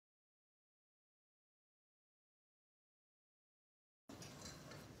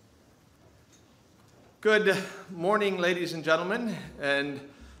Good morning, ladies and gentlemen, and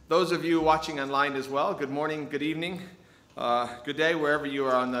those of you watching online as well. Good morning, good evening, good day, wherever you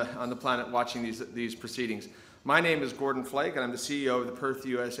are on the planet watching these proceedings. My name is Gordon Flake, and I'm the CEO of the Perth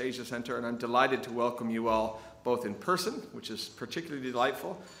USAsia Centre, and I'm delighted to welcome you all both in person, which is particularly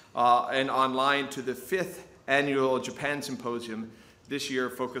delightful, and online to the 5th annual Japan Symposium, this year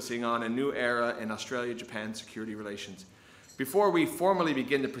focusing on a new era in Australia-Japan security relations. Before we formally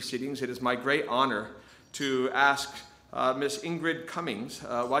begin the proceedings, it is my great honour to ask Ms. Ingrid Cummings,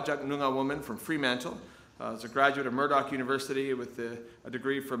 Whadjuk Noongar woman from Fremantle, is a graduate of Murdoch University with a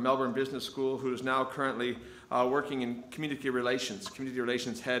degree from Melbourne Business School, who is now currently working in community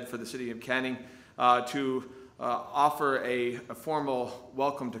relations head for the city of Canning, to offer a formal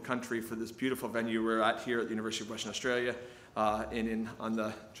welcome to country for this beautiful venue we're at here at the University of Western Australia on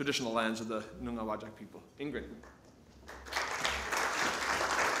the traditional lands of the Noongar Whadjuk people. Ingrid.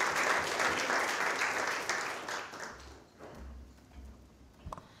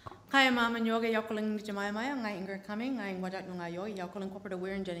 Kaya mama yoga yakuling jamaya maya ngai Ingrid Cumming ngai Whadjuk Noongar yoga yakuling corporate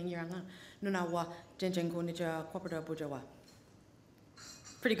wearing jening yiranga nunawa jenjengu nija corporate bujawa.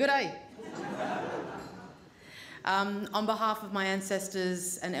 Pretty good, eh? On behalf of my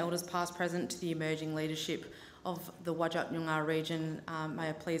ancestors and elders past, present, to the emerging leadership of the Whadjuk Noongar region, may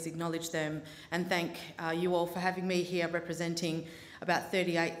I please acknowledge them and thank you all for having me here representing about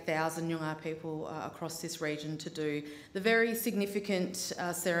 38,000 Noongar people across this region to do the very significant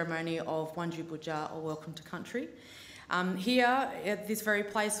ceremony of Wanju Buja, or Welcome to Country. Here at this very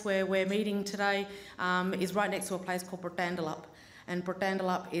place where we're meeting today is right next to a place called Brotandalup. And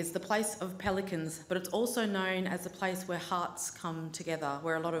Brotandalup is the place of pelicans, but it's also known as a place where hearts come together,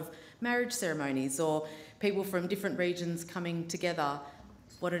 where a lot of marriage ceremonies or people from different regions coming together.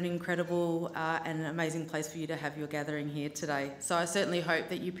 What an incredible and amazing place for you to have your gathering here today. So I certainly hope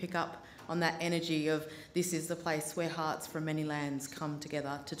that you pick up on that energy of this is the place where hearts from many lands come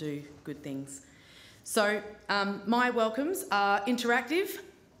together to do good things. So my welcomes are interactive.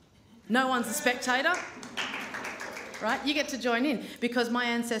 No one's a spectator. Right? You get to join in, because my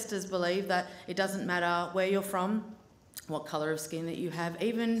ancestors believe that it doesn't matter where you're from, what colour of skin that you have,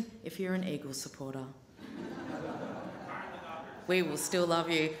 even if you're an Eagles supporter. We will still love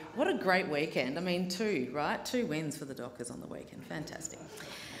you. What a great weekend. I mean, 2, right? 2 wins for the Dockers on the weekend. Fantastic.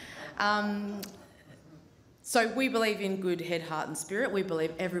 So we believe in good head, heart and spirit. We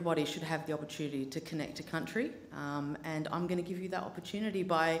believe everybody should have the opportunity to connect to country. And I'm going to give you that opportunity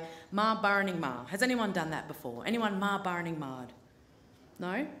by Ma Baraning Ma. Has anyone done that before? Anyone Ma Baraning Ma'd?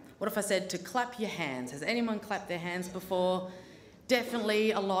 No? What if I said to clap your hands? Has anyone clapped their hands before?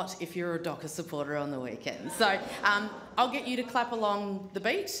 Definitely a lot if you're a Docker supporter on the weekend. So I'll get you to clap along the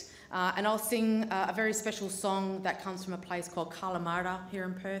beat and I'll sing a very special song that comes from a place called Kalamara here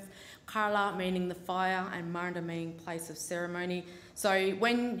in Perth. Kala meaning the fire and Maranda meaning place of ceremony. So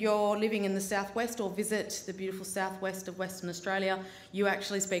when you're living in the southwest or visit the beautiful southwest of Western Australia, you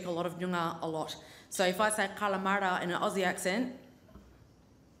actually speak a lot of Noongar a lot. So if I say Kalamara in an Aussie accent,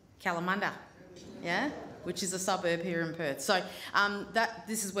 Kalamanda, yeah? Which is a suburb here in Perth. So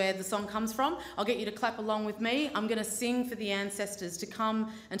this is where the song comes from. I'll get you to clap along with me. I'm going to sing for the ancestors to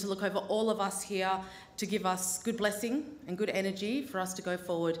come and to look over all of us here to give us good blessing and good energy for us to go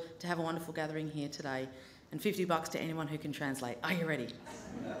forward to have a wonderful gathering here today. And $50 to anyone who can translate. Are you ready?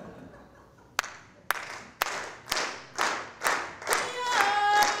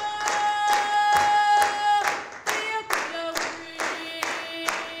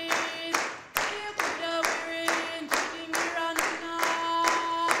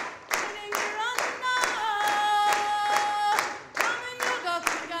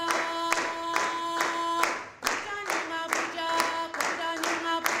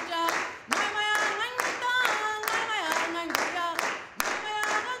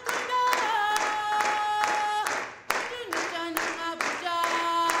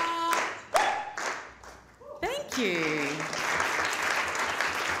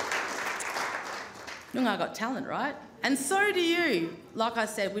 Noongar got talent, right? And so do you. Like I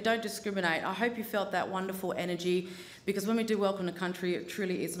said, we don't discriminate. I hope you felt that wonderful energy, because when we do Welcome to Country, it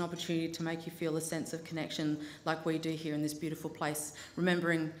truly is an opportunity to make you feel a sense of connection like we do here in this beautiful place,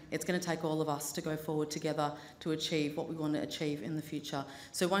 remembering it's going to take all of us to go forward together to achieve what we want to achieve in the future.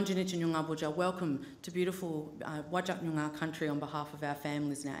 So Wanju Noongar Buja, welcome to beautiful Whadjuk Noongar country on behalf of our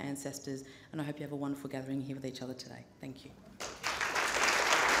families and our ancestors, and I hope you have a wonderful gathering here with each other today. Thank you.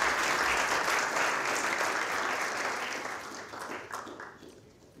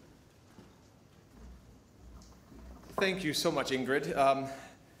 Thank you so much, Ingrid.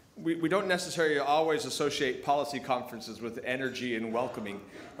 we don't necessarily always associate policy conferences with energy and welcoming,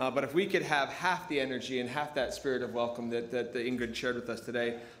 but if we could have half the energy and half that spirit of welcome that Ingrid shared with us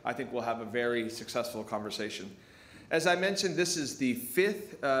today, I think we'll have a very successful conversation. As I mentioned, this is the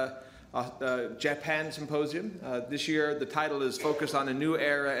 5th Japan Symposium. This year, the title is Focus on a New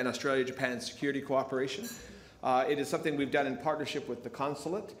Era in Australia-Japan Security Cooperation. It is something we've done in partnership with the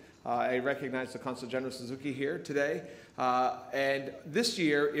Consulate. I recognize the Consul General Suzuki here today. And this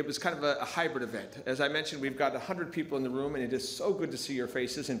year, it was kind of a hybrid event. As I mentioned, we've got 100 people in the room, and it is so good to see your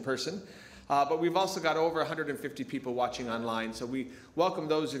faces in person. But we've also got over 150 people watching online. So we welcome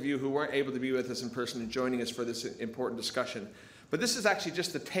those of you who weren't able to be with us in person and joining us for this important discussion. But this is actually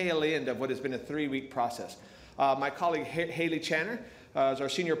just the tail end of what has been a 3-week process. My colleague Haley Channer is our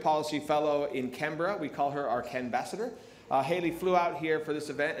Senior Policy Fellow in Canberra. We call her our Canbassador. Haley flew out here for this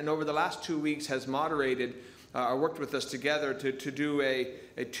event, and over the last 2 weeks has moderated or worked with us together to do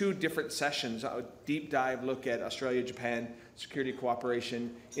 2 different sessions, a deep dive look at Australia-Japan security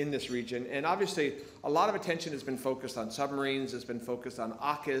cooperation in this region. And obviously, a lot of attention has been focused on submarines, has been focused on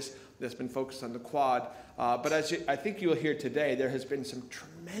AUKUS, that's been focused on the Quad. But as I think you'll hear today, there has been some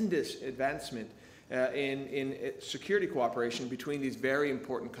tremendous advancement in security cooperation between these very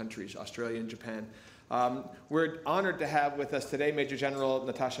important countries, Australia and Japan. We're honored to have with us today Major General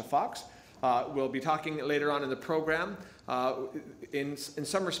Natasha Fox. We'll be talking later on in the program. In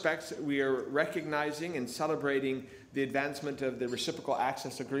some respects, we are recognizing and celebrating the advancement of the Reciprocal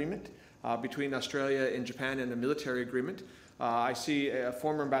Access Agreement between Australia and Japan, and a military agreement. I see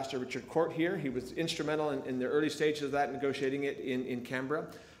former Ambassador Richard Court here. He was instrumental in the early stages of that, negotiating it in Canberra.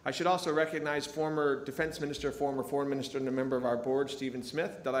 I should also recognize former Defense Minister, former Foreign Minister, and a member of our board, Stephen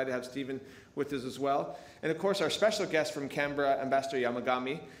Smith. Delighted to have Stephen with us as well. And of course, our special guest from Canberra, Ambassador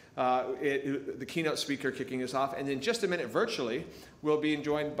Yamagami, the keynote speaker kicking us off. And in just a minute, virtually, we'll be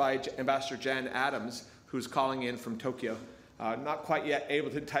joined by Ambassador Jan Adams, who's calling in from Tokyo. Not quite yet able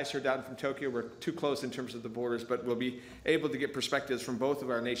to entice her down from Tokyo. We're too close in terms of the borders, but we'll be able to get perspectives from both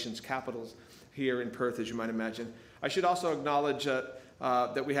of our nation's capitals here in Perth, as you might imagine. I should also acknowledge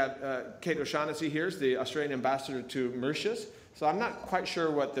that we have Kate O'Shaughnessy here, is the Australian ambassador to Mauritius. So I'm not quite sure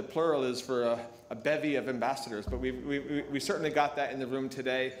what the plural is for a bevy of ambassadors, but we certainly got that in the room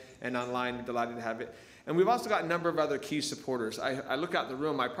today and online. We're delighted to have it. And we've also got a number of other key supporters. I look out the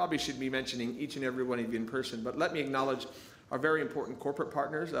room, I probably should be mentioning each and every one of you in person, but let me acknowledge our very important corporate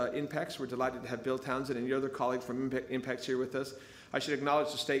partners, INPEX. We're delighted to have Bill Townsend and your other colleague from INPEX here with us. I should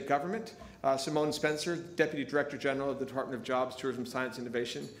acknowledge the state government, Simone Spencer, Deputy Director General of the Department of Jobs, Tourism, Science,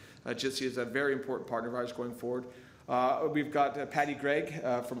 Innovation. JITSI is a very important partner of ours going forward. We've got Patty Gregg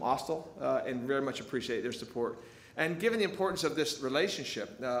from Austell, and very much appreciate their support. And given the importance of this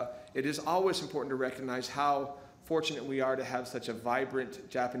relationship, it is always important to recognize how fortunate we are to have such a vibrant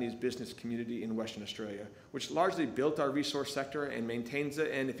Japanese business community in Western Australia, which largely built our resource sector and maintains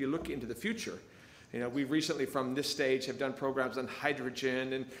it. And if you look into the future, you know, we recently from this stage have done programs on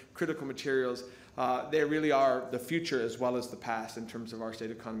hydrogen and critical materials. They really are the future as well as the past in terms of our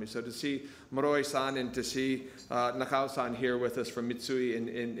state economy. So to see Moroi-san and to see Nakao-san here with us from Mitsui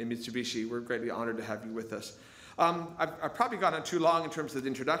and Mitsubishi, we're greatly honored to have you with us. I've probably gone on too long in terms of the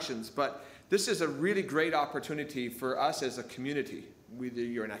introductions, but this is a really great opportunity for us as a community, whether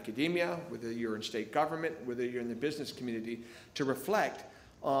you're in academia, whether you're in state government, whether you're in the business community, to reflect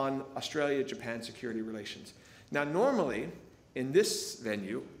on Australia-Japan security relations. Now, normally, in this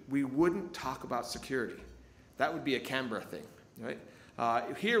venue, we wouldn't talk about security. That would be a Canberra thing,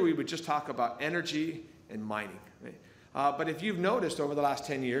 right? Here, we would just talk about energy and mining, right? But if you've noticed over the last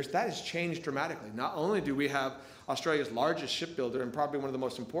 10 years, that has changed dramatically. Not only do we have Australia's largest shipbuilder, and probably one of the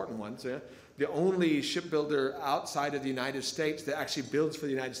most important ones, the only shipbuilder outside of the United States that actually builds for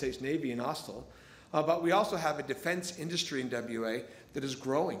the United States Navy in Austell, but we also have a defense industry in WA that is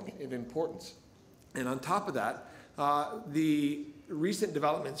growing in importance. And on top of that, the recent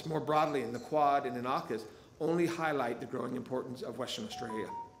developments more broadly in the Quad and in AUKUS only highlight the growing importance of Western Australia.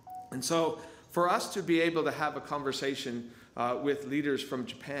 And so for us to be able to have a conversation with leaders from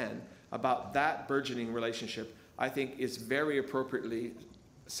Japan about that burgeoning relationship, I think is very appropriately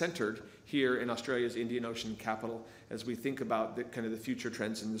centered here in Australia's Indian Ocean capital as we think about the kind of the future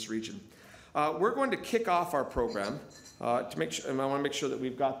trends in this region. We're going to kick off our program to make sure, and I want to make sure that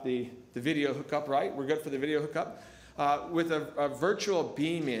we've got the video hookup right. We're good for the video hookup with a virtual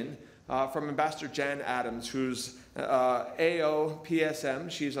beam in from Ambassador Jan Adams, who's AO PSM.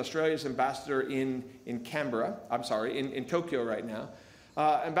 She's Australia's ambassador in Canberra. I'm sorry, in Tokyo right now.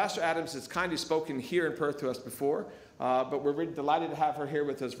 Ambassador Adams has kindly spoken here in Perth to us before, but we're really delighted to have her here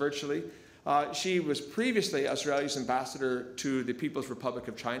with us virtually. She was previously Australia's ambassador to the People's Republic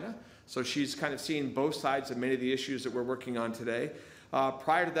of China, so she's kind of seen both sides of many of the issues that we're working on today.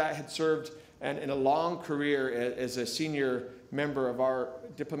 Prior to that, had served in a long career as a senior member of our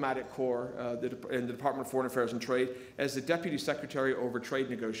diplomatic corps in the Department of Foreign Affairs and Trade as the Deputy Secretary over trade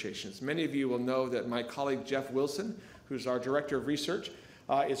negotiations. Many of you will know that my colleague Jeff Wilson, who's our Director of Research,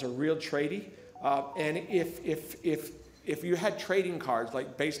 is a real tradie. And if you had trading cards,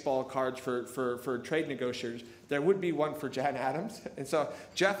 like baseball cards for trade negotiators, there would be one for Jan Adams. And so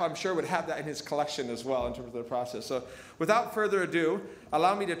Jeff, I'm sure, would have that in his collection as well in terms of the process. So without further ado,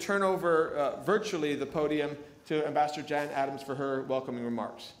 allow me to turn over virtually the podium to Ambassador Jan Adams for her welcoming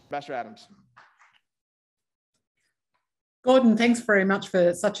remarks. Ambassador Adams. Gordon, thanks very much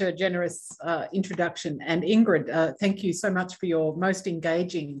for such a generous introduction. And Ingrid, thank you so much for your most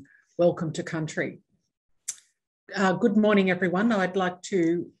engaging welcome to country. Good morning, everyone. I'd like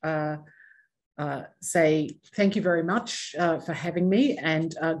to say thank you very much for having me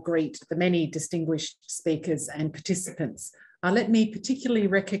and greet the many distinguished speakers and participants. Let me particularly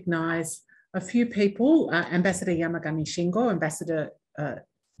recognise a few people, Ambassador Yamagami Shingo, Ambassador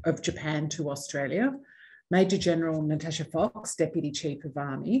of Japan to Australia, Major General Natasha Fox, Deputy Chief of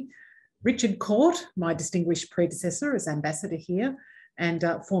Army, Richard Court, my distinguished predecessor as Ambassador here, and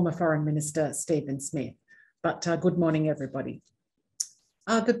former Foreign Minister Stephen Smith. But good morning, everybody.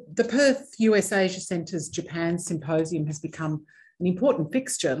 The Perth USAsia Centre's Japan Symposium has become an important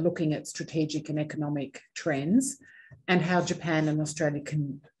fixture looking at strategic and economic trends and how Japan and Australia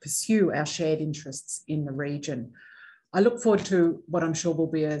can pursue our shared interests in the region. I look forward to what I'm sure will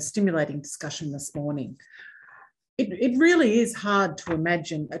be a stimulating discussion this morning. It really is hard to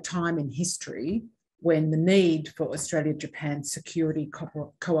imagine a time in history when the need for Australia-Japan security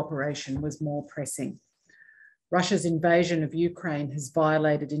cooperation was more pressing. Russia's invasion of Ukraine has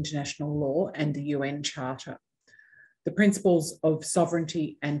violated international law and the UN Charter. The principles of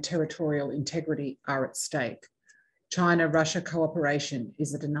sovereignty and territorial integrity are at stake. China-Russia cooperation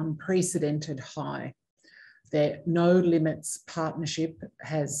is at an unprecedented high. Their no limits partnership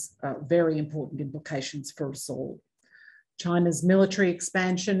has very important implications for us all. China's military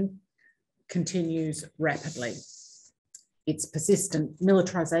expansion continues rapidly. Its persistent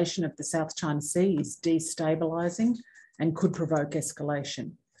militarisation of the South China Sea is destabilising and could provoke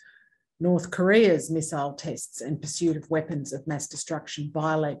escalation. North Korea's missile tests and pursuit of weapons of mass destruction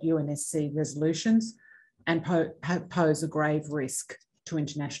violate UNSC resolutions and pose a grave risk to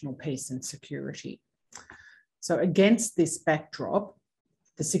international peace and security. So against this backdrop,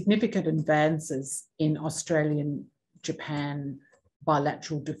 the significant advances in Australian-Japan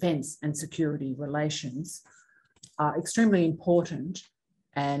bilateral defence and security relations are extremely important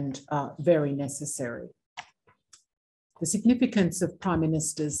and very necessary. The significance of Prime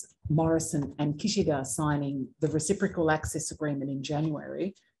Ministers Morrison and Kishida signing the Reciprocal Access Agreement in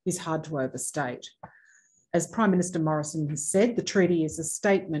January is hard to overstate. As Prime Minister Morrison has said, the treaty is a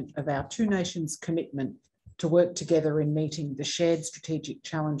statement of our two nations' commitment to work together in meeting the shared strategic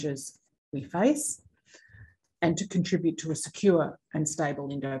challenges we face and to contribute to a secure and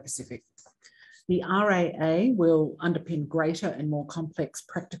stable Indo-Pacific. The RAA will underpin greater and more complex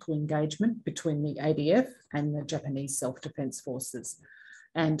practical engagement between the ADF and the Japanese self-defence forces.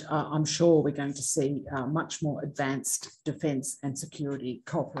 And I'm sure we're going to see much more advanced defence and security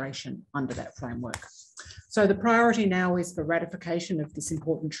cooperation under that framework. So the priority now is for ratification of this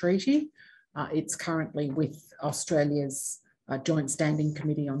important treaty. It's currently with Australia's Joint Standing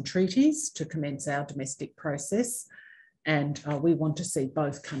Committee on Treaties to commence our domestic process. And we want to see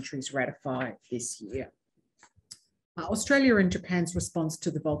both countries ratify this year. Australia and Japan's response to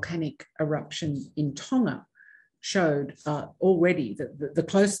the volcanic eruption in Tonga showed already the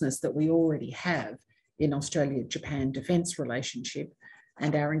closeness that we already have in Australia-Japan defence relationship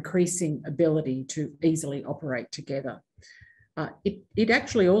and our increasing ability to easily operate together. It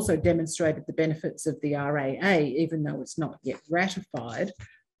actually also demonstrated the benefits of the RAA, even though it's not yet ratified,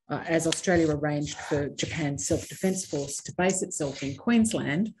 as Australia arranged for Japan's self-defence force to base itself in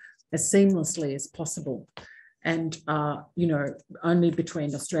Queensland as seamlessly as possible. And, you know, only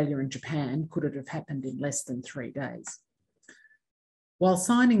between Australia and Japan could it have happened in less than 3 days. While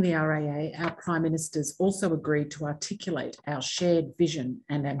signing the RAA, our Prime Ministers also agreed to articulate our shared vision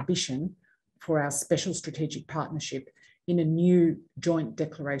and ambition for our special strategic partnership in a new joint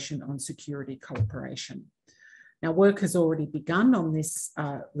declaration on security cooperation. Now, work has already begun on this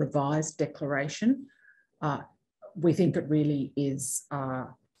revised declaration. We think it really is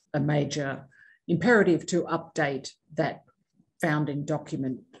a major imperative to update that founding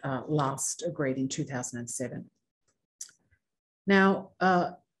document last agreed in 2007. Now,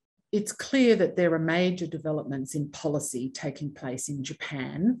 it's clear that there are major developments in policy taking place in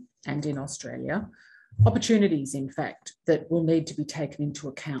Japan and in Australia, opportunities, in fact, that will need to be taken into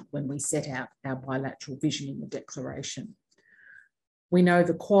account when we set out our bilateral vision in the declaration. We know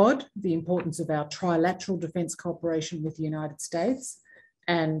the Quad, the importance of our trilateral defence cooperation with the United States,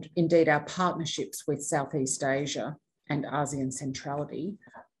 and indeed our partnerships with Southeast Asia and ASEAN centrality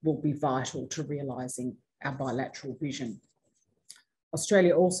will be vital to realising our bilateral vision.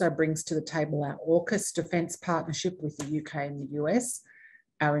 Australia also brings to the table our AUKUS defence partnership with the UK and the US,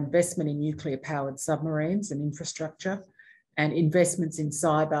 our investment in nuclear-powered submarines and infrastructure, and investments in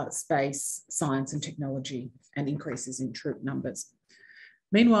cyber, space, science and technology, and increases in troop numbers.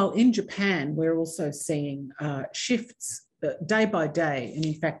 Meanwhile, in Japan, we're also seeing shifts day by day, and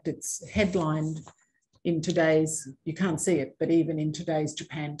in fact, it's headlined in today's, you can't see it, but even in today's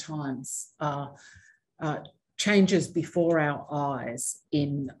Japan Times, changes before our eyes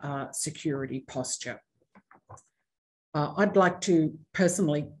in security posture. I'd like to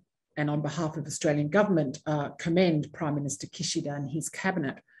personally, and on behalf of the Australian government, commend Prime Minister Kishida and his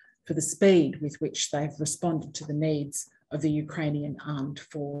cabinet for the speed with which they've responded to the needs of the Ukrainian armed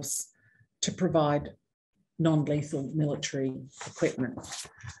force to provide non-lethal military equipment.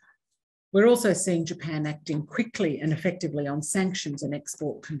 We're also seeing Japan acting quickly and effectively on sanctions and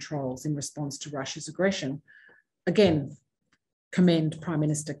export controls in response to Russia's aggression. Again, commend Prime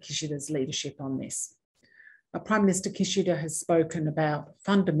Minister Kishida's leadership on this. Prime Minister Kishida has spoken about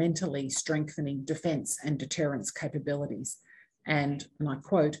fundamentally strengthening defence and deterrence capabilities and I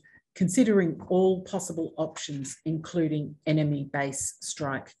quote, considering all possible options, including enemy base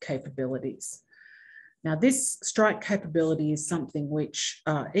strike capabilities. Now, this strike capability is something which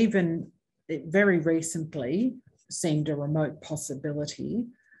even very recently seemed a remote possibility,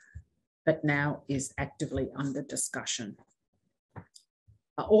 but now is actively under discussion.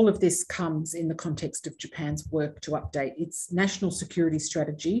 All of this comes in the context of Japan's work to update its national security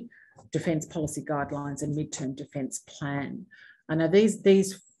strategy, defence policy guidelines and midterm defence plan. I know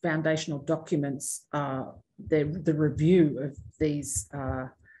these foundational documents, the review of these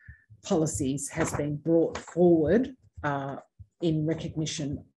policies has been brought forward in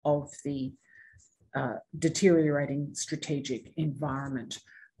recognition of the deteriorating strategic environment.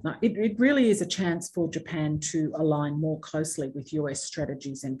 Now, it really is a chance for Japan to align more closely with US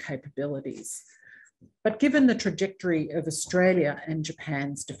strategies and capabilities. But given the trajectory of Australia and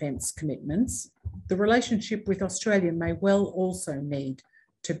Japan's defence commitments, the relationship with Australia may well also need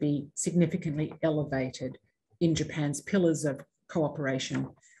to be significantly elevated in Japan's pillars of cooperation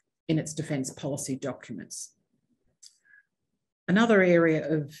in its defence policy documents. Another area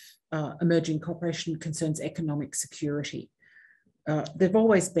of emerging cooperation concerns economic security. There have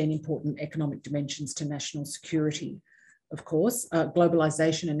always been important economic dimensions to national security. Of course,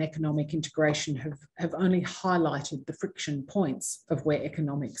 globalisation and economic integration have only highlighted the friction points of where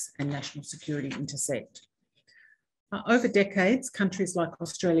economics and national security intersect. Over decades, countries like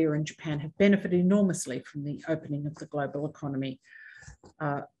Australia and Japan have benefited enormously from the opening of the global economy.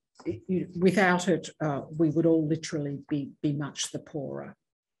 Without it, we would all literally be much the poorer.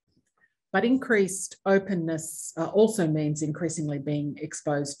 But increased openness also means increasingly being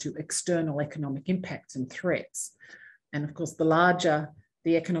exposed to external economic impacts and threats. And of course, the larger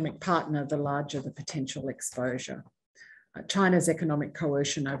the economic partner, the larger the potential exposure. China's economic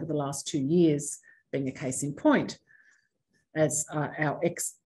coercion over the last 2 years being a case in point, as our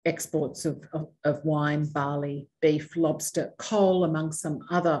exports of wine, barley, beef, lobster, coal, among some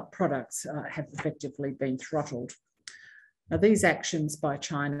other products have effectively been throttled. Now, these actions by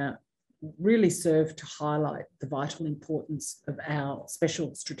China really serve to highlight the vital importance of our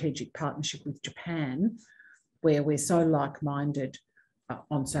special strategic partnership with Japan, where we're so like-minded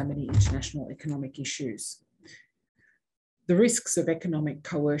on so many international economic issues. The risks of economic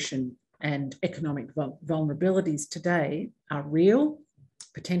coercion and economic vulnerabilities today are real,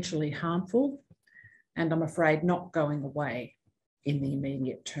 potentially harmful, and I'm afraid not going away in the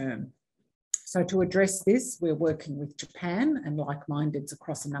immediate term. So to address this, we're working with Japan and like-mindeds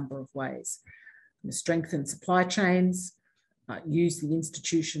across a number of ways. We strengthen supply chains, use the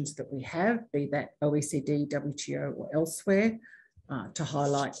institutions that we have, be that OECD, WTO or elsewhere, to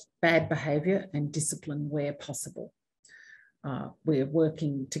highlight bad behaviour and discipline where possible. We're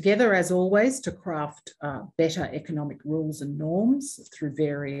working together, as always, to craft better economic rules and norms through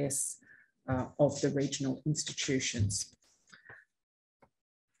various of the regional institutions.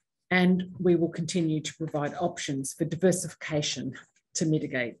 And we will continue to provide options for diversification to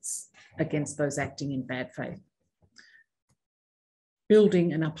mitigate against those acting in bad faith.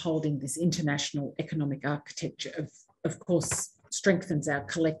 Building and upholding this international economic architecture, of course, strengthens our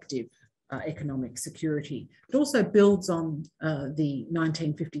collective economic security. It also builds on the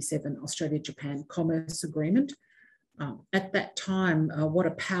 1957 Australia-Japan Commerce Agreement. At that time, what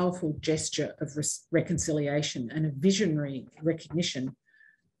a powerful gesture of reconciliation and a visionary recognition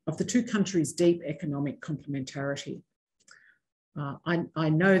of the two countries' deep economic complementarity. I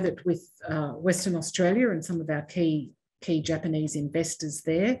know that with Western Australia and some of our key Japanese investors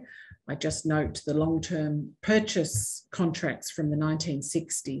there, I just note the long-term purchase contracts from the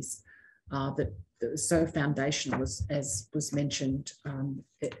 1960s that was so foundational, as was mentioned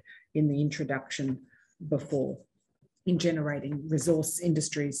in the introduction before, in generating resource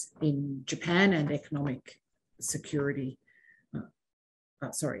industries in Japan and economic security.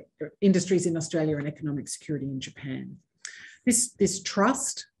 Industries in Australia and economic security in Japan. This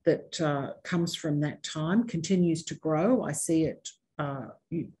trust that comes from that time continues to grow. I see it,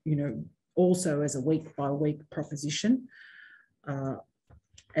 also as a week-by-week proposition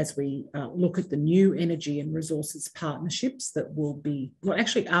as we look at the new energy and resources partnerships that will be, well,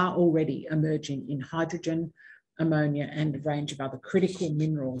 actually are already emerging in hydrogen, ammonia, and a range of other critical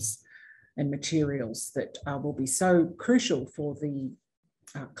minerals and materials that will be so crucial for the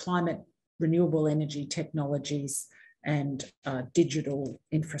climate, renewable energy technologies, and digital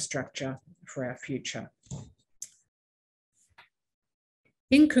infrastructure for our future.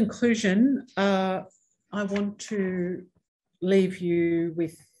 In conclusion, I want to leave you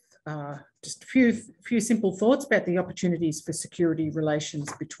with just a few simple thoughts about the opportunities for security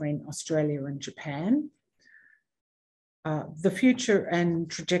relations between Australia and Japan. The future and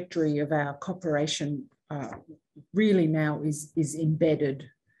trajectory of our cooperation really now is embedded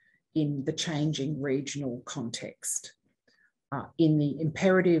in the changing regional context, in the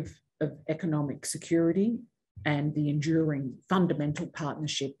imperative of economic security and the enduring fundamental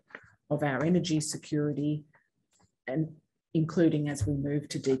partnership of our energy security, and including as we move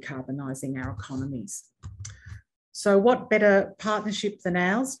to decarbonising our economies. So what better partnership than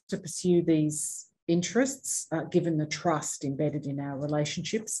ours to pursue these interests, given the trust embedded in our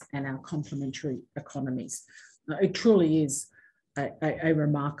relationships and our complementary economies. It truly is a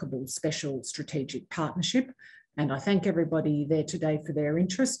remarkable, special strategic partnership. And I thank everybody there today for their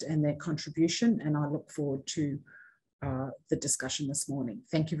interest and their contribution, and I look forward to the discussion this morning.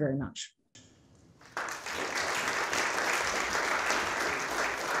 Thank you very much.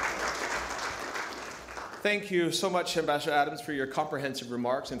 Thank you so much, Ambassador Adams, for your comprehensive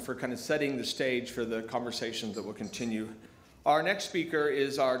remarks and for kind of setting the stage for the conversations that will continue. Our next speaker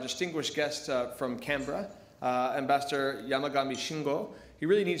is our distinguished guest from Canberra, Ambassador Yamagami Shingo. He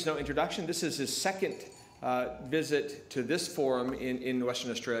really needs no introduction. This is his second visit to this forum in Western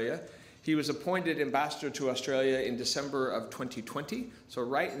Australia. He was appointed ambassador to Australia in December of 2020, so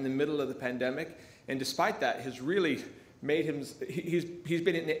right in the middle of the pandemic. And despite that, has really made him, he's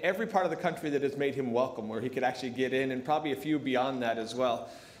been in every part of the country that has made him welcome, where he could actually get in, and probably a few beyond that as well.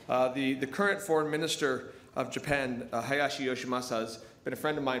 The current foreign minister of Japan, Hayashi Yoshimasa, has been a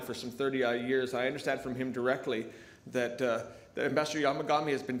friend of mine for some 30-odd years. I understand from him directly that Ambassador Yamagami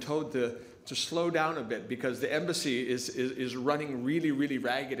has been told to slow down a bit because the embassy is running really, really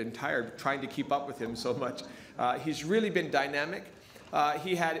ragged and tired trying to keep up with him so much. He's really been dynamic.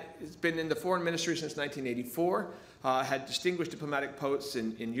 He's been in the foreign ministry since 1984. Had distinguished diplomatic posts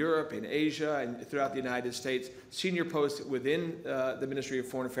in Europe, in Asia, and throughout the United States, senior posts within the Ministry of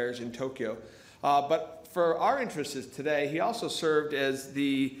Foreign Affairs in Tokyo. But for our interests today, he also served as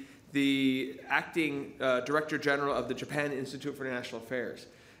the acting Director General of the Japan Institute for International Affairs.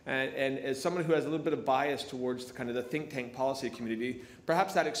 And as someone who has a little bit of bias towards the kind of the think tank policy community,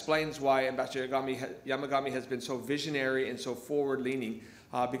 perhaps that explains why Ambassador Yamagami has been so visionary and so forward-leaning.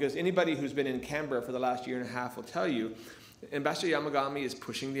 Because anybody who's been in Canberra for the last year and a half will tell you, Ambassador Yamagami is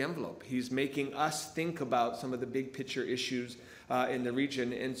pushing the envelope. He's making us think about some of the big picture issues in the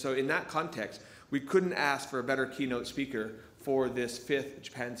region. And so in that context, we couldn't ask for a better keynote speaker for this 5th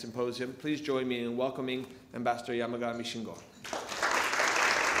Japan Symposium. Please join me in welcoming Ambassador Yamagami Shingo.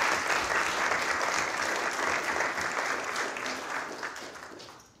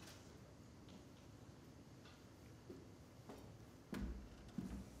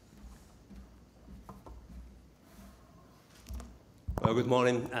 Well, good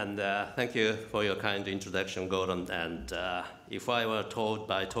morning, and thank you for your kind introduction, Gordon. And if I were told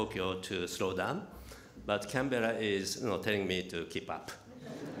by Tokyo to slow down, but Canberra is telling me to keep up.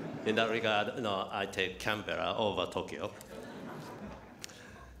 In that regard, I take Canberra over Tokyo.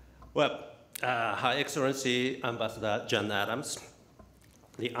 Well, Her Excellency Ambassador John Adams,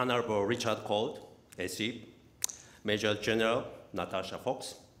 the Honorable Richard Cold, AC, Major General Natasha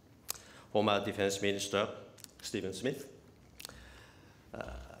Fox, former Defense Minister Stephen Smith,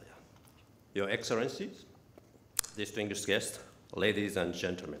 Your Excellencies, distinguished guests, ladies and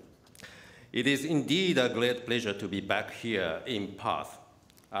gentlemen. It is indeed a great pleasure to be back here in Perth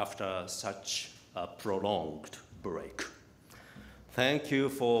after such a prolonged break. Thank you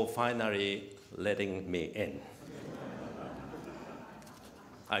for finally letting me in.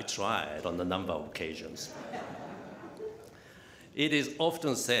 I tried on a number of occasions. It is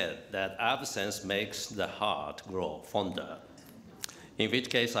often said that absence makes the heart grow fonder, in which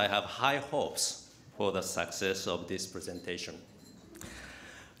case I have high hopes for the success of this presentation.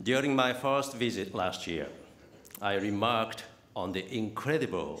 During my first visit last year, I remarked on the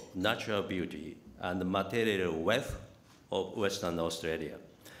incredible natural beauty and material wealth of Western Australia.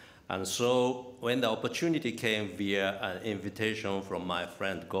 And so when the opportunity came via an invitation from my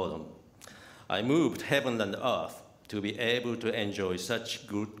friend Gordon, I moved heaven and earth to be able to enjoy such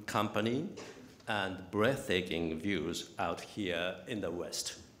good company and breathtaking views out here in the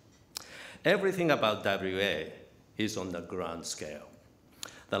West. Everything about WA is on the grand scale.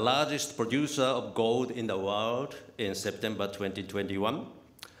 The largest producer of gold in the world in September 2021,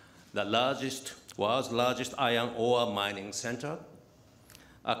 the world's largest iron ore mining center,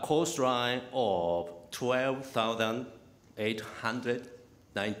 a coastline of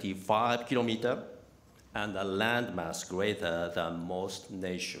 12,895 kilometers, and a landmass greater than most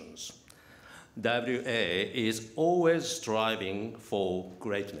nations. WA is always striving for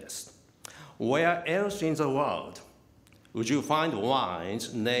greatness. Where else in the world would you find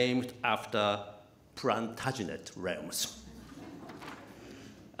wines named after Plantagenet realms?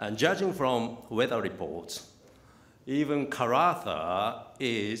 And judging from weather reports, even Karratha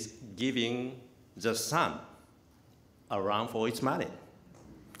is giving the sun a run for its money.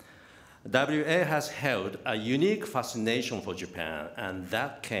 WA has held a unique fascination for Japan, and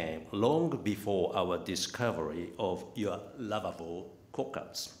that came long before our discovery of your lovable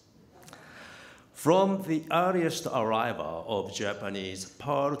coconuts. From the earliest arrival of Japanese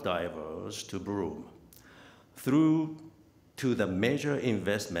pearl divers to bloom, through to the major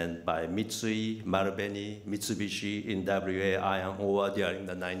investment by Mitsui, Marubeni, Mitsubishi in WA iron ore during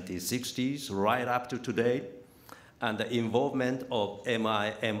the 1960s, right up to today, and the involvement of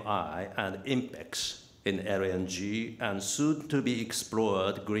MIMI and INPEX in LNG and soon-to-be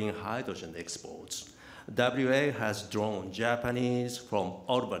explored green hydrogen exports, WA has drawn Japanese from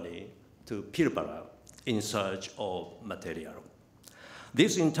Albany to Pilbara in search of material.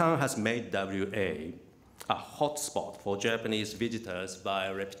 This in turn has made WA a hotspot for Japanese visitors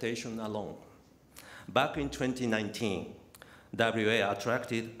by reputation alone. Back in 2019, WA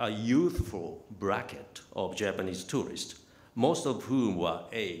attracted a youthful bracket of Japanese tourists, most of whom were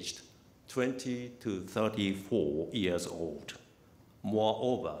aged 20 to 34 years old.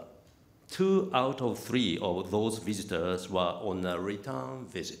 Moreover, 2 out of 3 of those visitors were on a return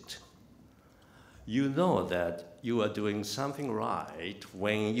visit. You know that you are doing something right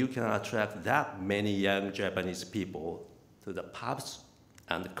when you can attract that many young Japanese people to the pubs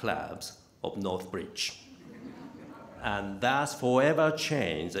and clubs of Northbridge. And thus forever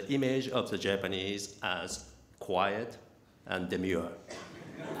change the image of the Japanese as quiet and demure.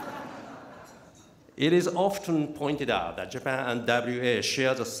 It is often pointed out that Japan and WA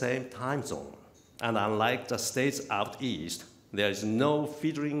share the same time zone, and unlike the states out east, there is no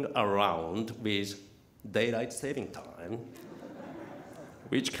fiddling around with daylight saving time,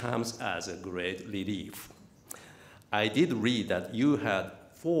 which comes as a great relief. I did read that you had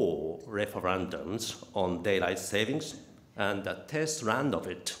 4 referendums on daylight savings and a test run of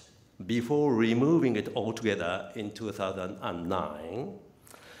it before removing it altogether in 2009.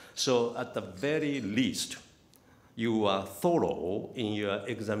 So at the very least, you are thorough in your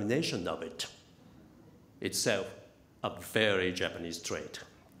examination of it. Itself a very Japanese trait.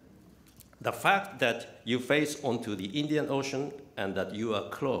 The fact that you face onto the Indian Ocean and that you are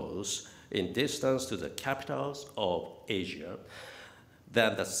close in distance to the capitals of Asia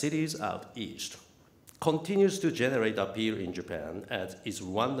than the cities out east continues to generate appeal in Japan as is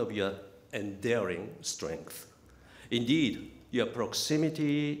one of your enduring strengths. Indeed, your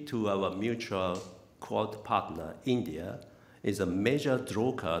proximity to our mutual Quad partner, India, is a major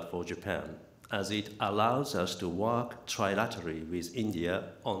drawcard for Japan as it allows us to work trilaterally with India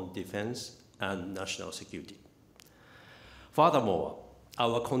on defense and national security. Furthermore,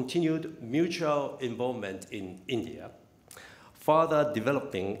 our continued mutual involvement in India, further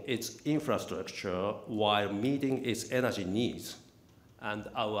developing its infrastructure while meeting its energy needs, and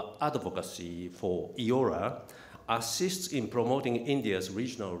our advocacy for IORA assists in promoting India's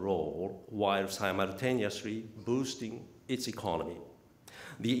regional role while simultaneously boosting its economy.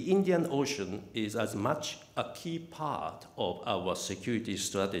 The Indian Ocean is as much a key part of our security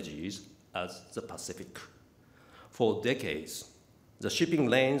strategies as the Pacific. For decades, the shipping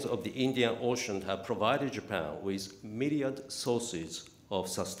lanes of the Indian Ocean have provided Japan with myriad sources of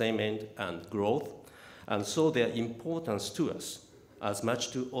sustainment and growth, and so their importance to us, as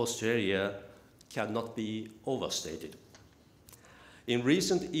much to Australia, cannot be overstated. In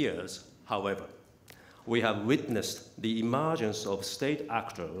recent years, however, we have witnessed the emergence of state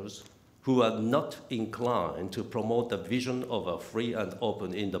actors who are not inclined to promote the vision of a free and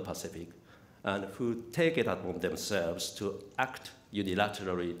open Indo-Pacific, and who take it upon themselves to act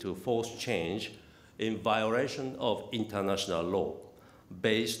unilaterally to force change in violation of international law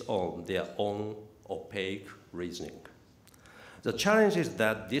based on their own opaque reasoning. The challenges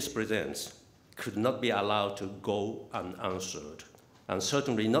that this presents could not be allowed to go unanswered, and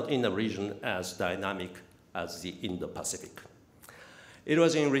certainly not in a region as dynamic as the Indo-Pacific. It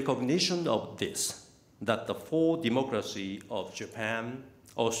was in recognition of this that the four democracies of Japan,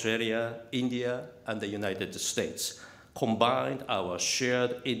 Australia, India, and the United States combined our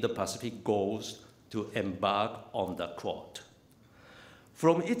shared Indo-Pacific goals to embark on the Quad.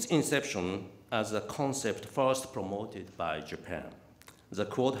 From its inception as a concept first promoted by Japan, the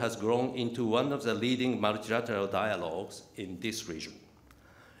Quad has grown into one of the leading multilateral dialogues in this region.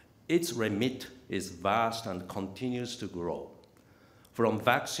 Its remit is vast and continues to grow. From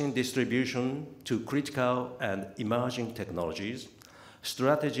vaccine distribution to critical and emerging technologies,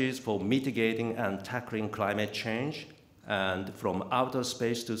 strategies for mitigating and tackling climate change, and from outer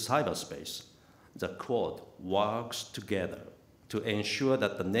space to cyberspace, the Quad works together to ensure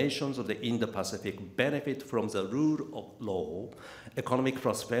that the nations of the Indo-Pacific benefit from the rule of law, economic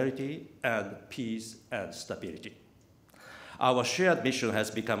prosperity, and peace and stability. Our shared mission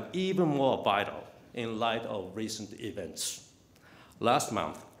has become even more vital in light of recent events. Last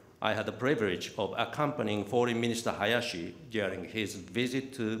month, I had the privilege of accompanying Foreign Minister Hayashi during his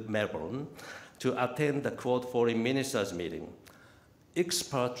visit to Melbourne to attend the Quad Foreign Ministers meeting,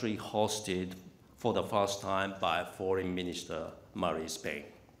 expertly hosted for the first time by Foreign Minister Marie Spain.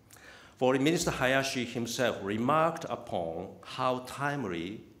 Foreign Minister Hayashi himself remarked upon how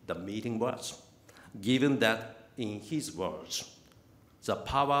timely the meeting was, given that, in his words, the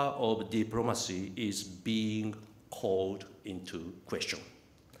power of diplomacy is being called into question.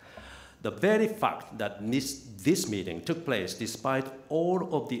 The very fact that this meeting took place despite all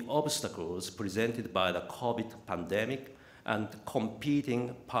of the obstacles presented by the COVID pandemic and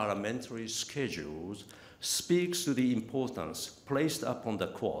competing parliamentary schedules speaks to the importance placed upon the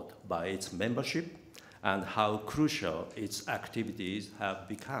Quad by its membership and how crucial its activities have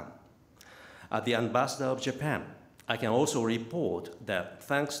become. As the Ambassador of Japan, I can also report that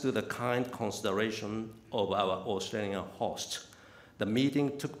thanks to the kind consideration of our Australian hosts, the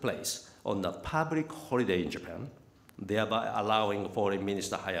meeting took place on a public holiday in Japan, thereby allowing Foreign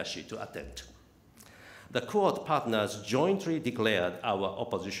Minister Hayashi to attend. The Quad partners jointly declared our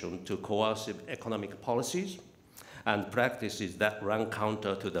opposition to coercive economic policies and practices that run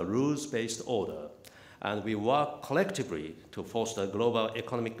counter to the rules-based order, and we work collectively to foster global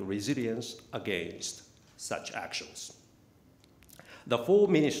economic resilience against such actions. The four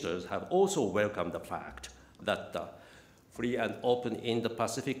ministers have also welcomed the fact that the free and open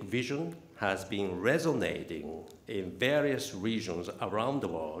Indo-Pacific vision has been resonating in various regions around the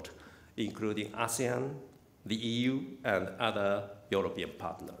world, including ASEAN, the EU, and other European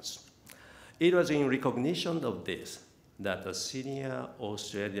partners. It was in recognition of this that a senior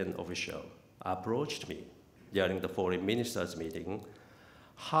Australian official approached me during the foreign ministers meeting,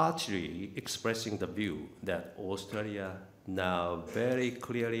 heartily expressing the view that Australia now very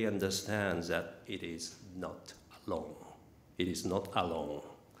clearly understands that it is not alone. It is not alone.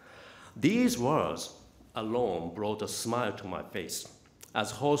 These words alone brought a smile to my face. As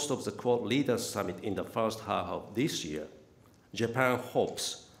host of the Quad Leaders Summit in the first half of this year, Japan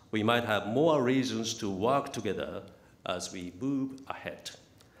hopes we might have more reasons to work together as we move ahead.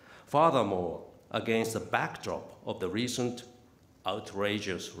 Furthermore, against the backdrop of the recent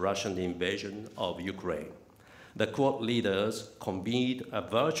outrageous Russian invasion of Ukraine, the Quad leaders convened a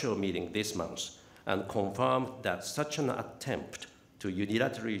virtual meeting this month and confirmed that such an attempt to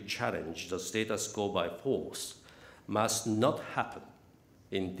unilaterally challenge the status quo by force must not happen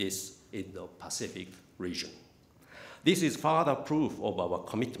in this Indo-Pacific region. This is further proof of our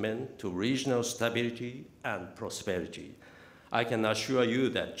commitment to regional stability and prosperity. I can assure you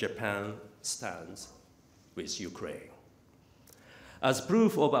that Japan stands with Ukraine. As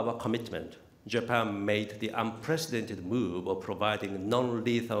proof of our commitment, Japan made the unprecedented move of providing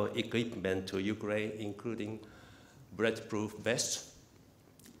non-lethal equipment to Ukraine, including bulletproof vests,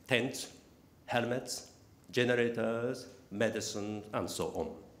 tents, helmets, generators, medicine, and so on,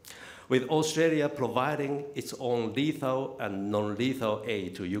 with Australia providing its own lethal and non-lethal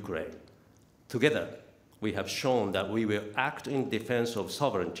aid to Ukraine. Together, we have shown that we will act in defense of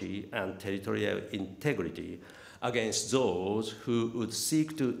sovereignty and territorial integrity against those who would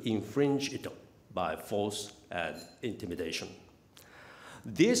seek to infringe it by force and intimidation.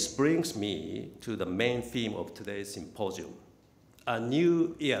 This brings me to the main theme of today's symposium, a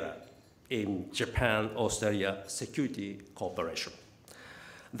new era in Japan-Australia security cooperation.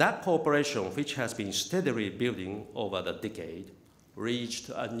 That cooperation, which has been steadily building over the decade, reached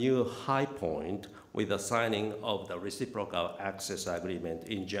a new high point with the signing of the Reciprocal Access Agreement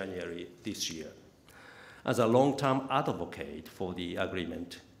in January this year. As a long-term advocate for the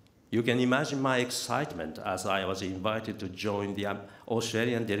agreement, you can imagine my excitement as I was invited to join the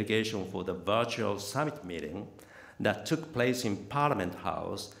Australian delegation for the virtual summit meeting that took place in Parliament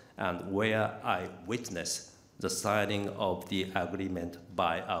House and where I witnessed the signing of the agreement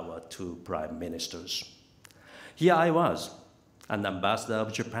by our two prime ministers. Here I was, an ambassador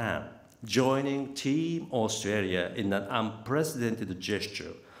of Japan, joining Team Australia in an unprecedented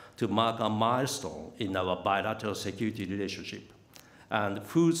gesture to mark a milestone in our bilateral security relationship, and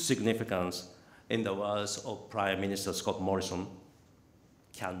whose significance, in the words of Prime Minister Scott Morrison,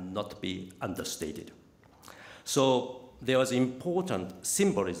 cannot be understated. So there was important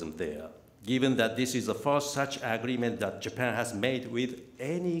symbolism there, given that this is the first such agreement that Japan has made with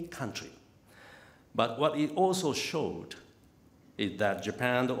any country. But what it also showed is that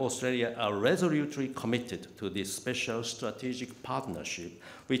Japan and Australia are resolutely committed to this special strategic partnership,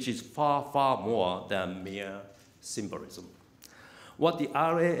 which is far, far more than mere symbolism. What the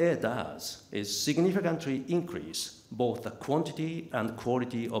RAA does is significantly increase both the quantity and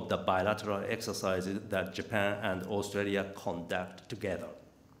quality of the bilateral exercises that Japan and Australia conduct together.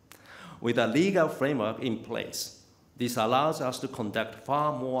 With a legal framework in place, this allows us to conduct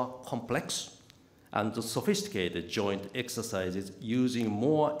far more complex and sophisticated joint exercises using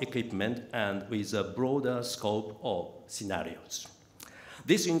more equipment and with a broader scope of scenarios.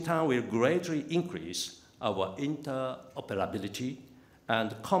 This in turn will greatly increase our interoperability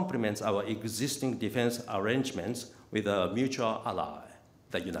and complements our existing defense arrangements with a mutual ally,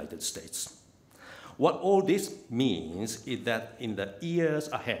 the United States. What all this means is that in the years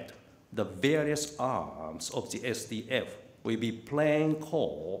ahead, the various arms of the SDF will be paying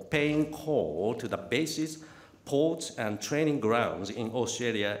call to the bases, ports, and training grounds in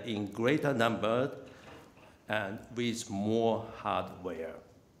Australia in greater numbers and with more hardware.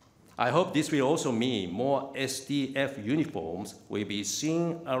 I hope this will also mean more SDF uniforms will be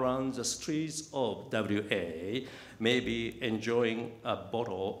seen around the streets of WA, maybe enjoying a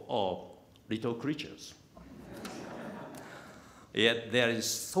bottle of little creatures. Yet there is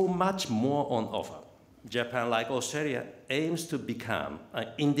so much more on offer. Japan, like Australia, aims to become an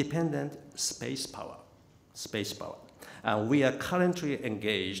independent space power. And we are currently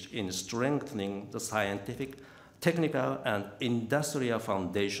engaged in strengthening the scientific, technical, and industrial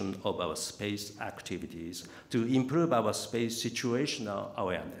foundation of our space activities to improve our space situational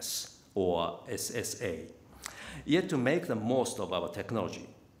awareness, or SSA. Yet to make the most of our technology,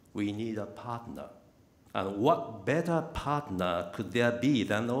 we need a partner. And what better partner could there be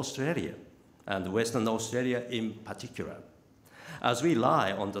than Australia, and Western Australia in particular? As we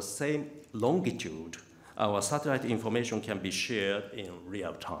lie on the same longitude, our satellite information can be shared in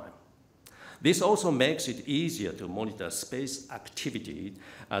real time. This also makes it easier to monitor space activity,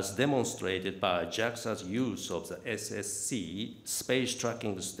 as demonstrated by JAXA's use of the SSC Space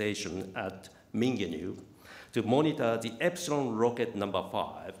Tracking Station at Mingenew to monitor the Epsilon rocket number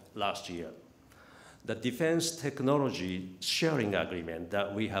 5 last year. The Defense Technology Sharing Agreement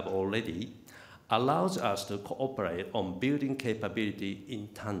that we have already allows us to cooperate on building capability in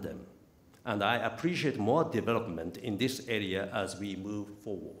tandem. And I appreciate more development in this area as we move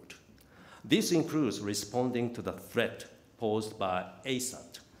forward. This includes responding to the threat posed by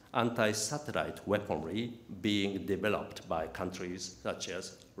ASAT, anti-satellite weaponry being developed by countries such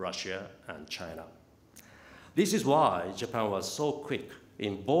as Russia and China. This is why Japan was so quick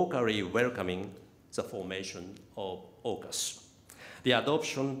in vocally welcoming the formation of AUKUS. The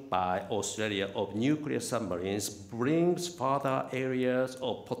adoption by Australia of nuclear submarines brings further areas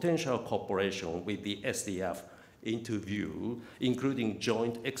of potential cooperation with the SDF into view, including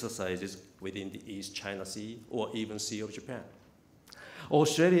joint exercises within the East China Sea or even Sea of Japan.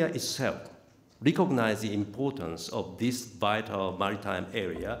 Australia itself recognized the importance of this vital maritime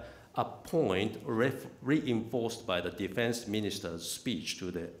area, a point reinforced by the Defense Minister's speech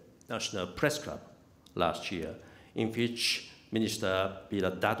to the National Press Club last year, in which Minister Peter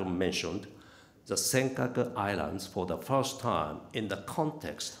Dutton mentioned the Senkaku Islands for the first time in the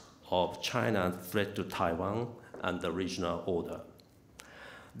context of China's threat to Taiwan and the regional order.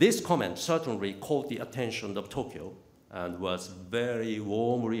 This comment certainly caught the attention of Tokyo and was very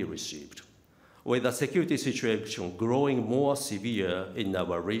warmly received. With the security situation growing more severe in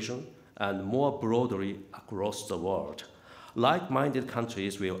our region and more broadly across the world, like-minded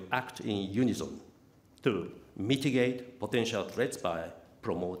countries will act in unison to mitigate potential threats by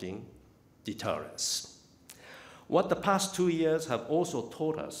promoting deterrence. What the past 2 years have also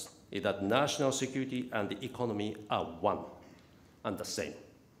taught us is that national security and the economy are one and the same.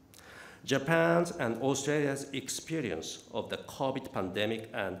 Japan's and Australia's experience of the COVID pandemic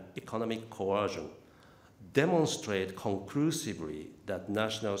and economic coercion demonstrate conclusively that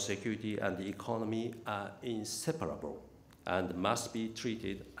national security and the economy are inseparable and must be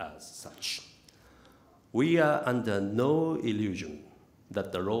treated as such. We are under no illusion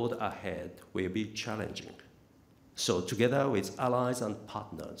that the road ahead will be challenging. So together with allies and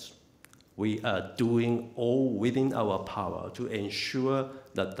partners, we are doing all within our power to ensure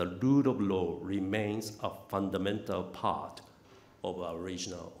that the rule of law remains a fundamental part of our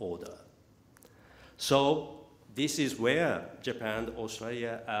regional order. So this is where Japan and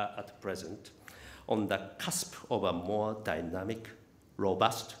Australia are at present, on the cusp of a more dynamic,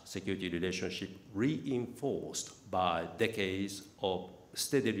 robust security relationship reinforced by decades of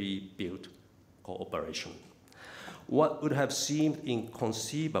steadily built cooperation. What would have seemed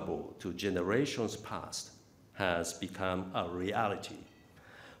inconceivable to generations past has become a reality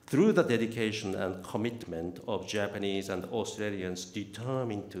through the dedication and commitment of Japanese and Australians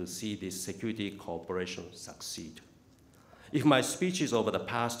determined to see this security cooperation succeed. If my speeches over the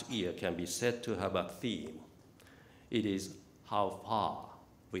past year can be said to have a theme, it is how far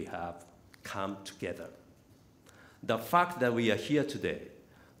we have come together. The fact that we are here today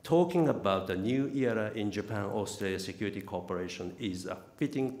talking about the new era in Japan-Australia security cooperation is a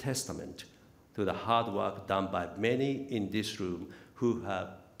fitting testament to the hard work done by many in this room who have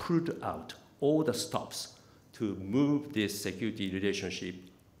pulled out all the stops to move this security relationship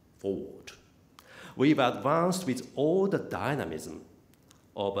forward. We've advanced with all the dynamism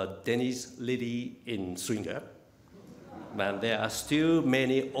of a Dennis Liddy in Swinger, but there are still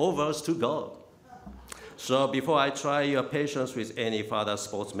many overs to go. So before I try your patience with any further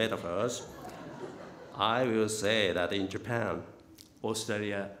sports metaphors, I will say that in Japan,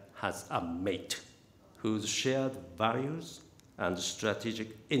 Australia has a mate whose shared values and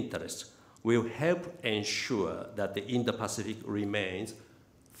strategic interests will help ensure that the Indo-Pacific remains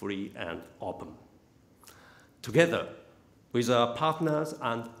free and open. Together with our partners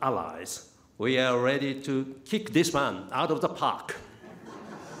and allies, we are ready to kick this one out of the park.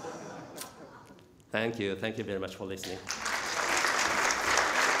 Thank you very much for listening.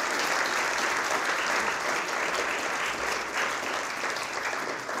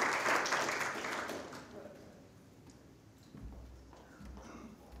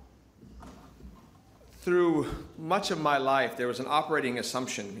 Through much of my life, there was an operating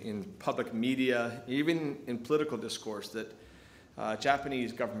assumption in public media, even in political discourse, that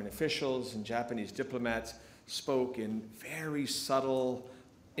Japanese government officials and Japanese diplomats spoke in very subtle,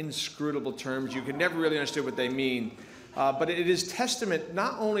 inscrutable terms. You could never really understand what they mean. But it is testament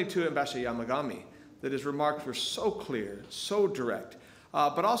not only to Ambassador Yamagami, that his remarks were so clear, so direct,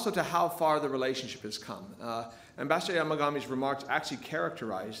 but also to how far the relationship has come. Ambassador Yamagami's remarks actually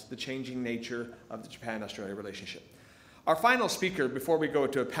characterized the changing nature of the Japan-Australia relationship. Our final speaker, before we go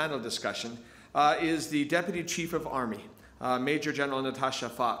to a panel discussion, is the Deputy Chief of Army, Major General Natasha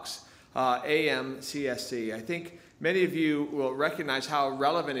Fox, AM CSC. I think many of you will recognize how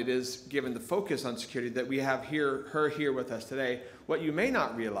relevant it is, given the focus on security, that we have her here with us today. What you may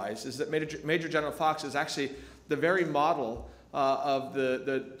not realize is that Major General Fox is actually the very model of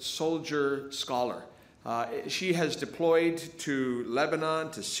the soldier scholar. She has deployed to Lebanon,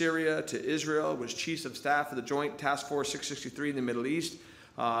 to Syria, to Israel, was Chief of Staff of the Joint Task Force 663 in the Middle East.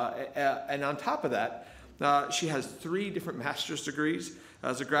 And on top of that, she has 3 different master's degrees.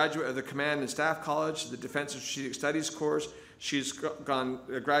 As a graduate of the Command and Staff College, the Defense and Strategic Studies course, she's gone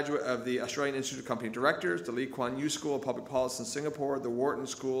a graduate of the Australian Institute of Company Directors, the Lee Kuan Yew School of Public Policy in Singapore, the Wharton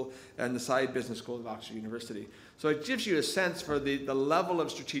School, and the Said Business School of Oxford University. So it gives you a sense for the level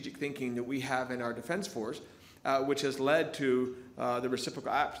of strategic thinking that we have in our defense force, which has led to the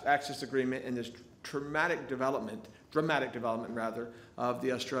Reciprocal Access Agreement and this dramatic development of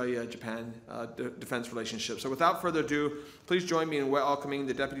the Australia-Japan defense relationship. So without further ado, please join me in welcoming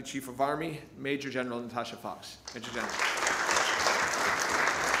the Deputy Chief of Army, Major General Natasha Fox. Major General.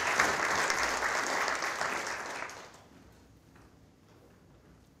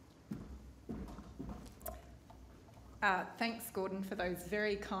 Thanks, Gordon, for those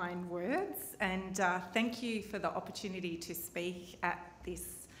very kind words, and thank you for the opportunity to speak at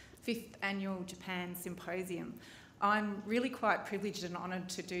this 5th Annual Japan Symposium. I'm really quite privileged and honoured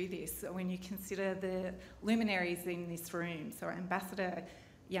to do this when you consider the luminaries in this room. So Ambassador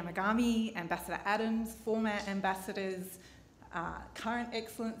Yamagami, Ambassador Adams, former ambassadors, current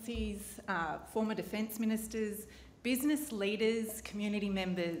excellencies, former defence ministers, business leaders, community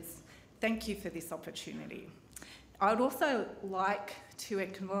members. Thank you for this opportunity. I would also like to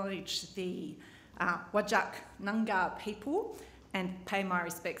acknowledge the Wajak Noongar people and pay my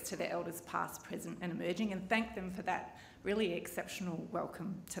respects to their elders past, present and emerging, and thank them for that really exceptional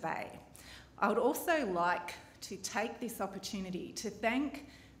welcome today. I would also like to take this opportunity to thank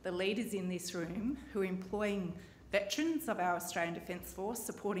the leaders in this room who are employing veterans of our Australian Defence Force,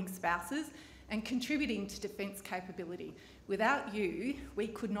 supporting spouses and contributing to defence capability. Without you, we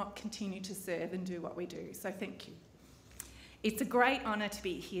could not continue to serve and do what we do, so thank you. It's a great honour to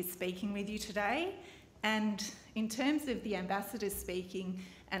be here speaking with you today, and in terms of the ambassadors speaking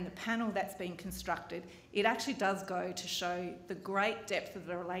and the panel that's been constructed, it actually does go to show the great depth of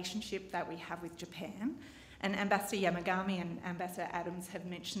the relationship that we have with Japan, and Ambassador Yamagami and Ambassador Adams have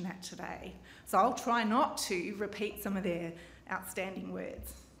mentioned that today. So I'll try not to repeat some of their outstanding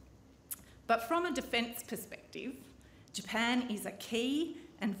words. But from a defence perspective, Japan is a key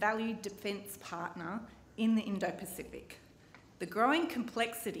and valued defence partner in the Indo-Pacific. The growing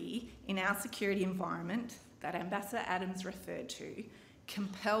complexity in our security environment that Ambassador Adams referred to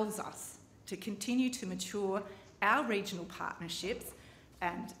compels us to continue to mature our regional partnerships,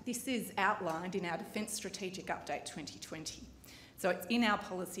 and this is outlined in our Defence Strategic Update 2020. So it's in our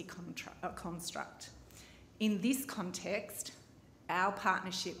policy construct. In this context, our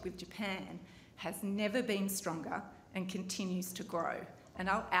partnership with Japan has never been stronger and continues to grow, and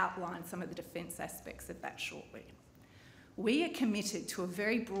I'll outline some of the defence aspects of that shortly. We are committed to a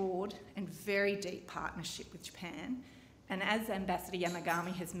very broad and very deep partnership with Japan, and as Ambassador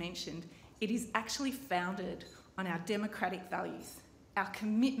Yamagami has mentioned, it is actually founded on our democratic values, our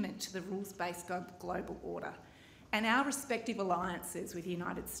commitment to the rules-based global order, and our respective alliances with the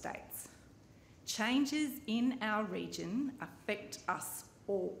United States. Changes in our region affect us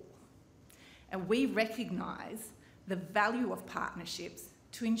all, and we recognise the value of partnerships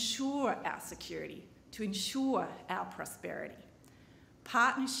to ensure our security, to ensure our prosperity.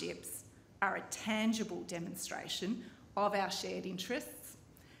 Partnerships are a tangible demonstration of our shared interests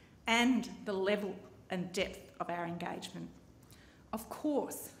and the level and depth of our engagement. Of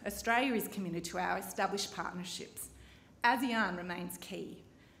course, Australia is committed to our established partnerships. ASEAN remains key.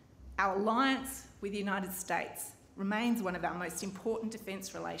 Our alliance with the United States remains one of our most important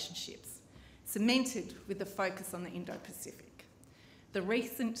defence relationships, cemented with the focus on the Indo-Pacific. The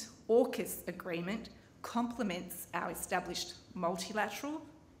recent AUKUS agreement complements our established multilateral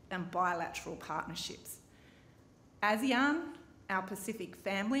and bilateral partnerships. ASEAN, our Pacific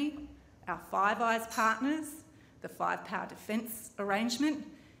family, our Five Eyes partners, the Five Power Defence Arrangement,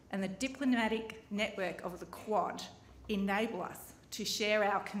 and the diplomatic network of the Quad enable us to share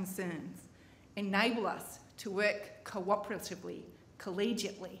our concerns, enable us to work cooperatively,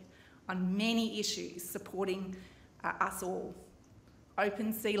 collegiately, on many issues supporting us all.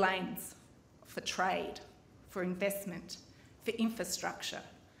 Open sea lanes for trade, for investment, for infrastructure,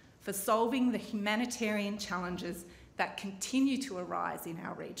 for solving the humanitarian challenges that continue to arise in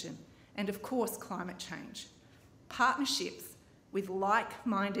our region, and of course climate change. Partnerships with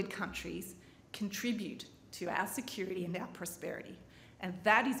like-minded countries contribute to our security and our prosperity, and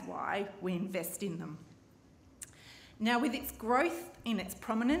that is why we invest in them. Now, with its growth in its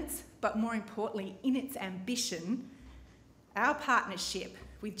prominence, but more importantly in its ambition, our partnership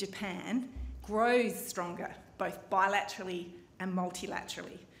with Japan grows stronger, both bilaterally and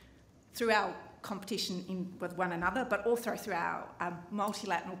multilaterally, through our competition with one another, but also through our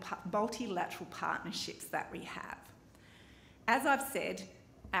multilateral partnerships that we have. As I've said,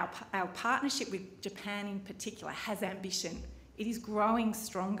 our partnership with Japan in particular has ambition. It is growing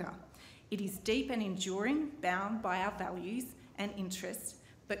stronger. It is deep and enduring, bound by our values and interests,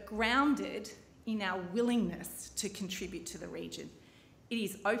 but grounded in our willingness to contribute to the region. It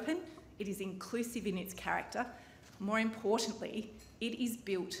is open, it is inclusive in its character. More importantly, it is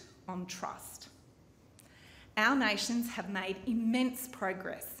built on trust. Our nations have made immense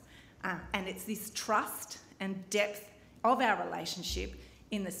progress, and it's this trust and depth of our relationship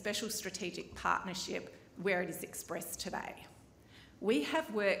in the Special Strategic Partnership where it is expressed today. We have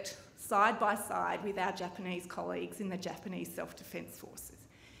worked side by side with our Japanese colleagues in the Japanese Self-Defence Forces.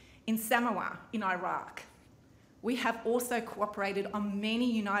 In Samoa, in Iraq, we have also cooperated on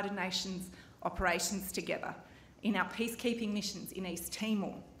many United Nations operations together, in our peacekeeping missions in East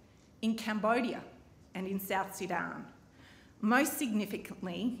Timor, in Cambodia, and in South Sudan. Most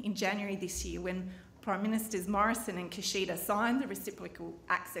significantly, in January this year, when Prime Ministers Morrison and Kishida signed the Reciprocal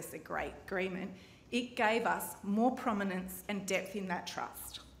Access Agreement, it gave us more prominence and depth in that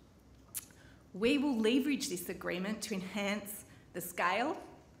trust. We will leverage this agreement to enhance the scale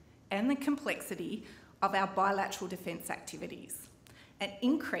and the complexity of our bilateral defence activities and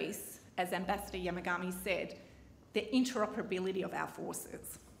increase, as Ambassador Yamagami said, the interoperability of our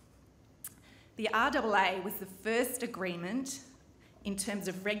forces. The RAA was the first agreement in terms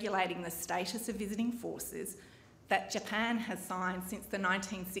of regulating the status of visiting forces that Japan has signed since the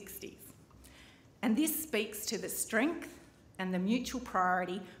 1960s. And this speaks to the strength and the mutual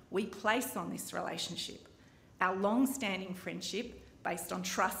priority we place on this relationship, our long-standing friendship based on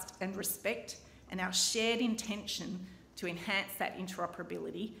trust and respect, and our shared intention to enhance that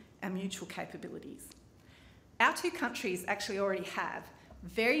interoperability and mutual capabilities. Our two countries actually already have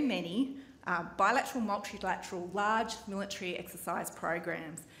very many bilateral, multilateral, large military exercise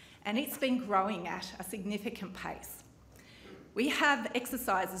programs, and it's been growing at a significant pace. We have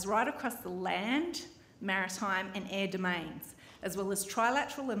exercises right across the land, maritime and air domains, as well as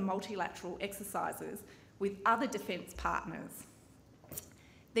trilateral and multilateral exercises with other defence partners.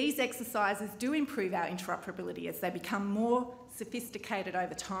 These exercises do improve our interoperability as they become more sophisticated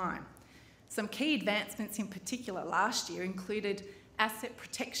over time. Some key advancements in particular last year included asset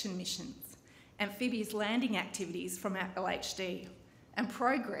protection missions, amphibious landing activities from our LHD, and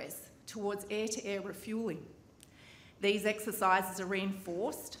progress towards air-to-air refuelling. These exercises are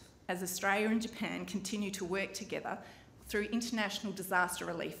reinforced as Australia and Japan continue to work together through international disaster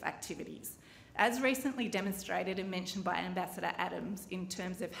relief activities, as recently demonstrated and mentioned by Ambassador Adams in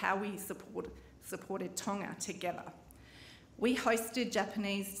terms of how we supported Tonga together. We hosted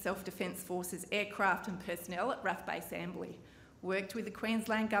Japanese Self-Defence Forces aircraft and personnel at RAF Base Amberley, worked with the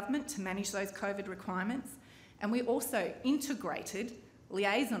Queensland Government to manage those COVID requirements, and we also integrated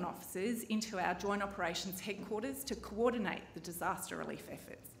liaison officers into our Joint Operations Headquarters to coordinate the disaster relief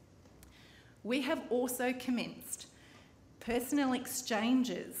efforts. We have also commenced personnel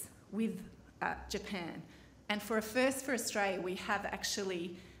exchanges with Japan, and for a first for Australia, we have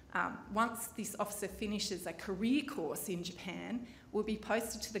actually, once this officer finishes a career course in Japan, will be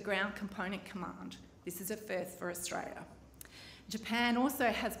posted to the Ground Component Command. This is a first for Australia. Japan also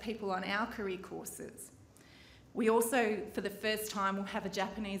has people on our career courses. We also, for the first time, will have a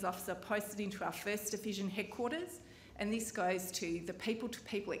Japanese officer posted into our 1st Division headquarters, and this goes to the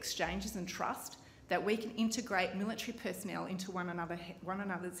people-to-people exchanges and trust that we can integrate military personnel into one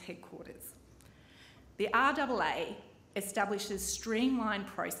another's headquarters. The RAA establishes streamlined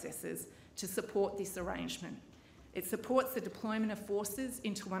processes to support this arrangement. It supports the deployment of forces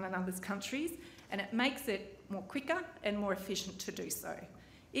into one another's countries, and it makes it more quicker and more efficient to do so.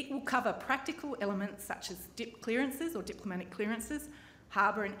 It will cover practical elements such as clearances or diplomatic clearances,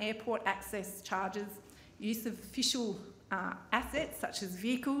 harbour and airport access charges, use of official assets such as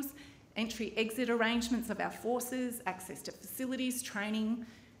vehicles, entry-exit arrangements of our forces, access to facilities, training,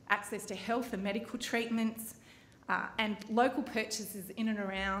 access to health and medical treatments, and local purchases in and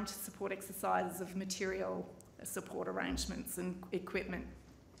around support exercises of material support arrangements and equipment.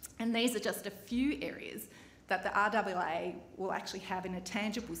 And these are just a few areas that the RAA will actually have in a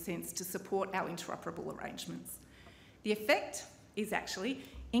tangible sense to support our interoperable arrangements. The effect is actually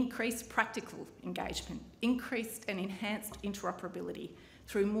increased practical engagement, increased and enhanced interoperability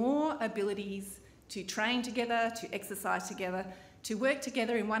through more abilities to train together, to exercise together, to work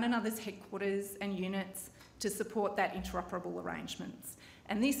together in one another's headquarters and units to support that interoperable arrangements.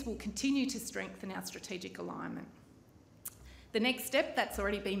 And this will continue to strengthen our strategic alignment. The next step that's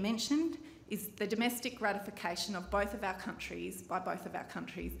already been mentioned is the domestic ratification of both of our countries, by both of our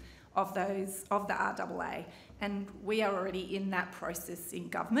countries, of the RAA. And we are already in that process in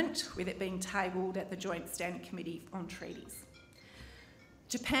government, with it being tabled at the Joint Standing Committee on Treaties.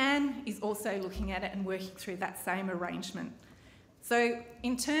 Japan is also looking at it and working through that same arrangement. So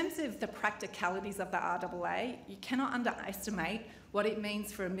in terms of the practicalities of the RAA, you cannot underestimate what it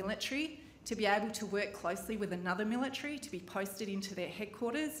means for a military to be able to work closely with another military, to be posted into their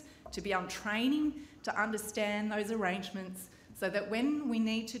headquarters, to be on training, to understand those arrangements, so that when we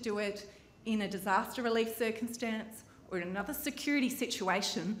need to do it in a disaster relief circumstance or in another security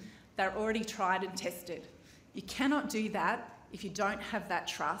situation, they're already tried and tested. You cannot do that if you don't have that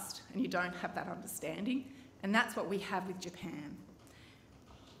trust and you don't have that understanding, and that's what we have with Japan.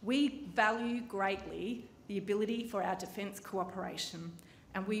 We value greatly the ability for our defence cooperation,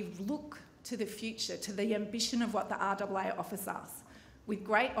 and we look to the future, to the ambition of what the RAA offers us, with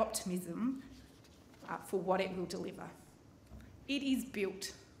great optimism for what it will deliver. It is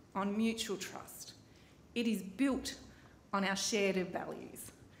built on mutual trust. It is built on our shared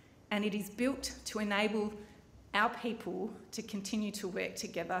values. And it is built to enable our people to continue to work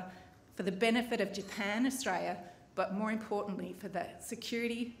together for the benefit of Japan, Australia, but more importantly for the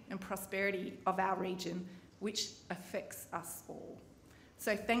security and prosperity of our region, which affects us all.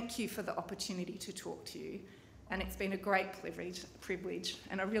 So thank you for the opportunity to talk to you, and it's been a great privilege,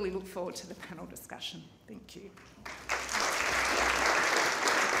 and I really look forward to the panel discussion. Thank you.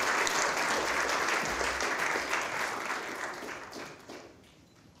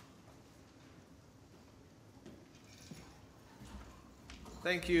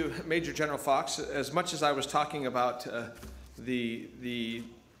 Thank you, Major General Fox. As much as I was talking about the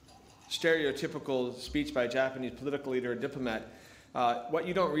stereotypical speech by a Japanese political leader or diplomat, what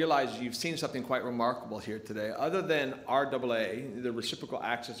you don't realize is you've seen something quite remarkable here today. Other than RAA, the Reciprocal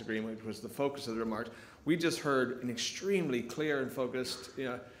Access Agreement, which was the focus of the remarks, we just heard an extremely clear and focused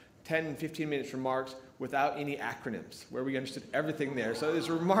 10, 15 minutes remarks without any acronyms, where we understood everything there. So it was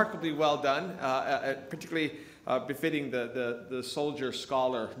remarkably well done, particularly befitting the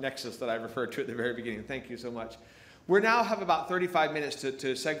soldier-scholar nexus that I referred to at the very beginning. Thank you so much. We now have about 35 minutes to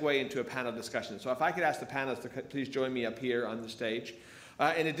segue into a panel discussion. So if I could ask the panelists to please join me up here on the stage.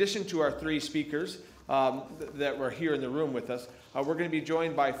 In addition to our three speakers that were here in the room with us, we're going to be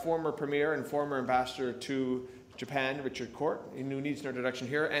joined by former Premier and former Ambassador to Japan, Richard Court, who needs no introduction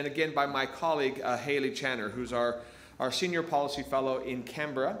here, and again by my colleague, Hayley Channer, who's our Senior Policy Fellow in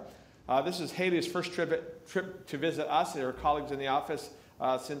Canberra. This is Hayley's first trip to visit us and her colleagues in the office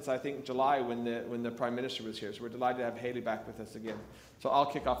since, I think, July when the Prime Minister was here. So we're delighted to have Hayley back with us again. So I'll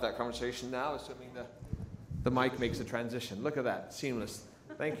kick off that conversation now, assuming the mic makes a transition. Look at that, seamless.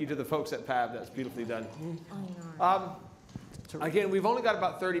 Thank you to the folks at PAB. That's beautifully done. Again, we've only got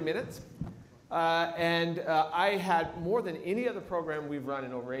about 30 minutes. I had more than any other program we've run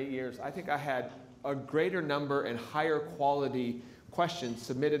in over 8 years. I think I had a greater number and higher quality questions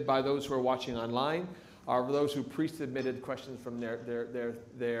submitted by those who are watching online, or those who pre-submitted questions from with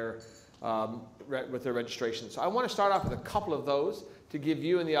their registration. So I want to start off with a couple of those to give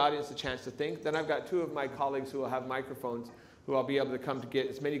you and the audience a chance to think. Then I've got two of my colleagues who will have microphones who I'll be able to come to get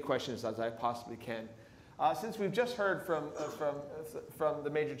as many questions as I possibly can. Since we've just heard from the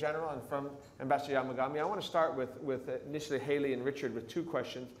Major General and from Ambassador Yamagami, I want to start with initially Hayley and Richard with two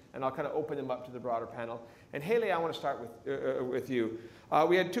questions, and I'll kind of open them up to the broader panel. And Hayley, I want to start with you.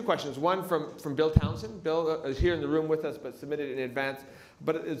 We had two questions. One from Bill Townsend. Bill is here in the room with us, but submitted in advance.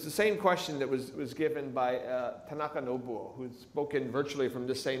 But it's the same question that was given by Tanaka Nobuo, who's spoken virtually from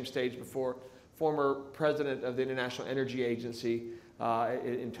this same stage before, former president of the International Energy Agency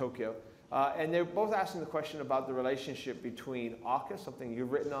in Tokyo. And they're both asking the question about the relationship between AUKUS, something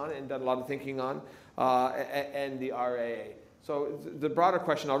you've written on and done a lot of thinking on, and the RAA. So the broader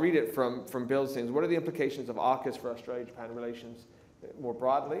question, I'll read it from Bill's things. What are the implications of AUKUS for Australia-Japan relations more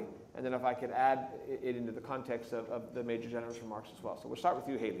broadly? And then if I could add it into the context of the Major General's remarks as well. So we'll start with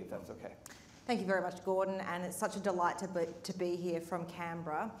you, Hayley, if that's okay. Thank you very much, Gordon, and it's such a delight to be here from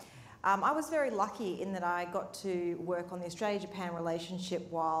Canberra. I was very lucky in that I got to work on the Australia-Japan relationship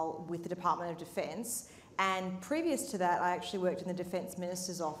while with the Department of Defence. And previous to that, I actually worked in the Defence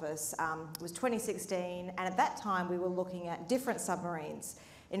Minister's Office. It was 2016, and at that time we were looking at different submarines.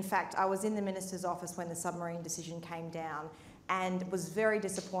 In fact, I was in the Minister's Office when the submarine decision came down and was very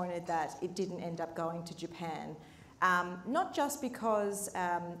disappointed that it didn't end up going to Japan. Not just because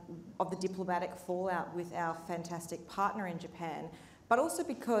of the diplomatic fallout with our fantastic partner in Japan, but also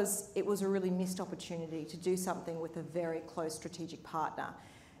because it was a really missed opportunity to do something with a very close strategic partner.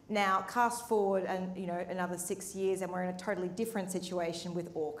 Now, cast forward another 6 years and we're in a totally different situation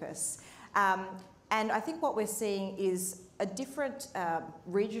with AUKUS. And I think what we're seeing is a different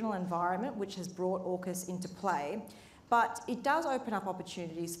regional environment which has brought AUKUS into play, but it does open up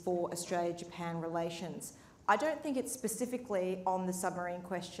opportunities for Australia-Japan relations. I don't think it's specifically on the submarine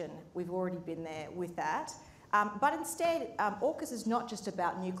question. We've already been there with that. But instead, AUKUS is not just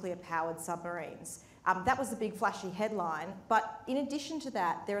about nuclear-powered submarines. That was the big flashy headline, but in addition to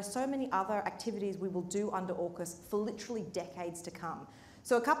that, there are so many other activities we will do under AUKUS for literally decades to come.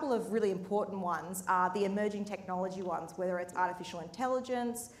 So a couple of really important ones are the emerging technology ones, whether it's artificial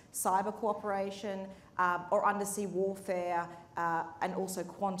intelligence, cyber cooperation, or undersea warfare, and also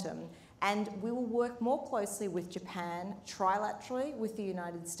quantum. And we will work more closely with Japan, trilaterally with the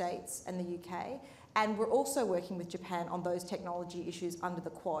United States and the UK, and we're also working with Japan on those technology issues under the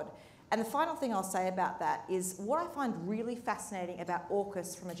Quad. And the final thing I'll say about that is what I find really fascinating about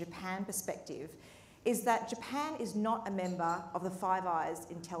AUKUS from a Japan perspective is that Japan is not a member of the Five Eyes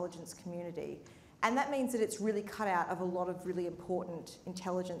intelligence community. And that means that it's really cut out of a lot of really important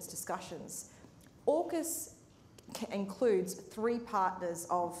intelligence discussions. AUKUS includes 3 partners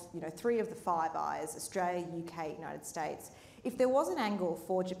of, 3 of the 5 I's, Australia, UK, United States. If there was an angle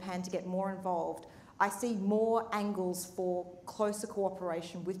for Japan to get more involved, I see more angles for closer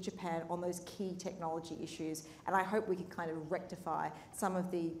cooperation with Japan on those key technology issues, and I hope we can kind of rectify some of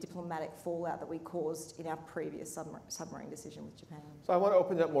the diplomatic fallout that we caused in our previous submarine decision with Japan. So I want to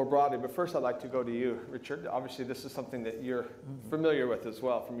open that more broadly, but first I'd like to go to you, Richard. Obviously this is something that you're familiar with as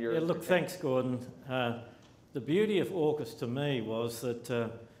well from your... Yeah, look, thanks, Gordon. The beauty of AUKUS to me was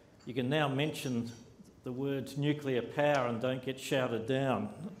that you can now mention the words nuclear power and don't get shouted down.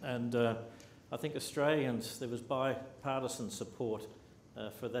 And I think Australians, there was bipartisan support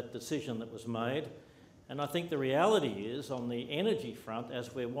for that decision that was made. And I think the reality is, on the energy front,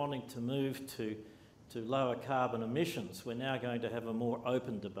 as we're wanting to move to lower carbon emissions, we're now going to have a more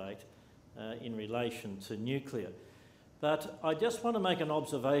open debate in relation to nuclear. But I just want to make an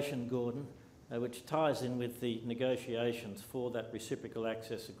observation, Gordon, which ties in with the negotiations for that reciprocal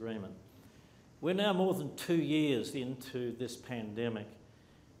access agreement. We're now more than 2 years into this pandemic.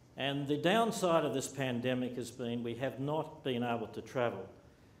 And the downside of this pandemic has been we have not been able to travel.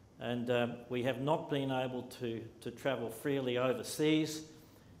 And we have not been able to travel freely overseas.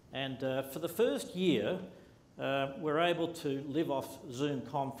 And for the first year, we're able to live off Zoom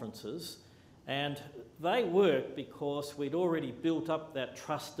conferences. And they work because we'd already built up that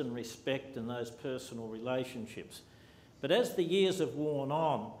trust and respect and those personal relationships. But as the years have worn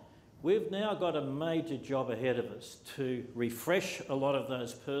on, we've now got a major job ahead of us to refresh a lot of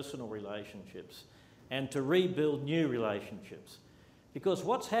those personal relationships and to rebuild new relationships. Because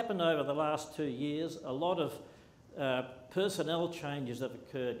what's happened over the last 2 years, a lot of personnel changes have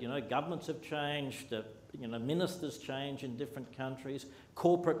occurred. Governments have changed, ministers change in different countries,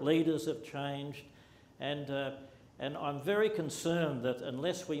 corporate leaders have changed, and I'm very concerned that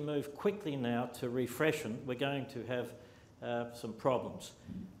unless we move quickly now to refreshen, we're going to have some problems.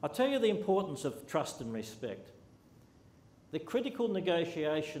 I'll tell you the importance of trust and respect. The critical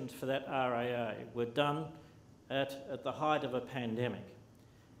negotiations for that RAA were done at the height of a pandemic.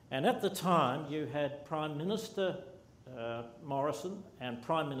 And at the time, you had Prime Minister Morrison and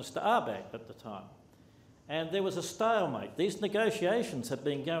Prime Minister Arbag at the time. And there was a stalemate. These negotiations had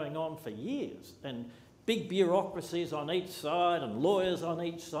been going on for years, and big bureaucracies on each side and lawyers on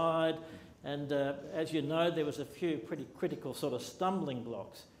each side. And as you know, there was a few pretty critical sort of stumbling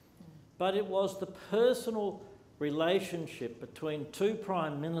blocks. But it was the personal relationship between 2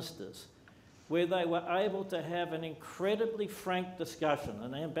 prime ministers where they were able to have an incredibly frank discussion,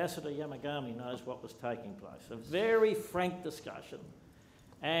 and Ambassador Yamagami knows what was taking place, a very frank discussion,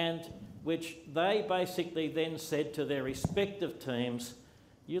 and which they basically then said to their respective teams,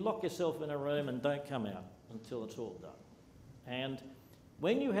 you lock yourself in a room and don't come out until it's all done. And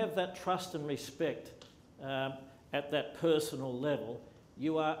when you have that trust and respect at that personal level,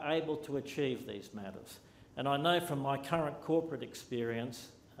 you are able to achieve these matters. And I know from my current corporate experience,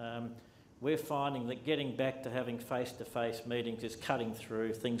 we're finding that getting back to having face-to-face meetings is cutting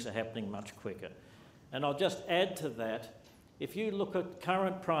through, things are happening much quicker. And I'll just add to that, if you look at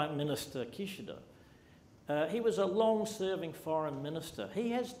current Prime Minister Kishida, he was a long-serving foreign minister.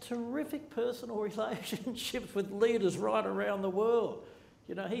 He has terrific personal relationships with leaders right around the world.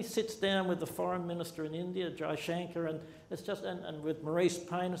 He sits down with the foreign minister in India, Jaishankar, and it's just, and with Maurice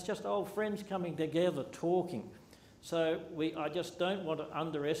Payne, it's just old friends coming together, talking. So I just don't want to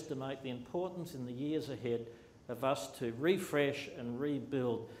underestimate the importance in the years ahead of us to refresh and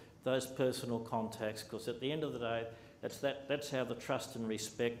rebuild those personal contacts, because at the end of the day, that's how the trust and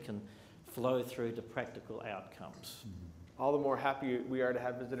respect can flow through to practical outcomes. All the more happy we are to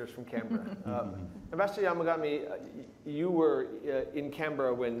have visitors from Canberra. Ambassador Yamagami, you were in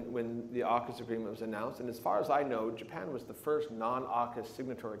Canberra when the AUKUS agreement was announced, and as far as I know, Japan was the first non-AUKUS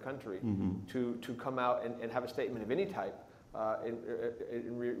signatory country to come out and have a statement of any type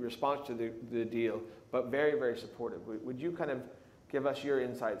in response to the deal, but very, very supportive. Would you kind of give us your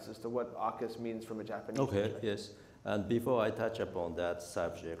insights as to what AUKUS means from a Japanese perspective? Yes. And before I touch upon that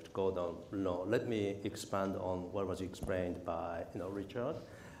subject, Gordon, let me expand on what was explained by Richard.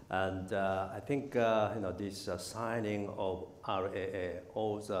 And I think this signing of RAA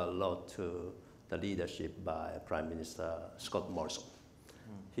owes a lot to the leadership by Prime Minister Scott Morrison.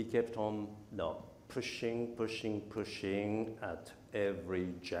 He kept on pushing at every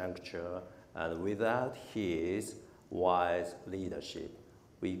juncture, and without his wise leadership,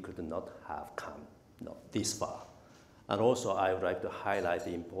 we could not have come this far. And also, I would like to highlight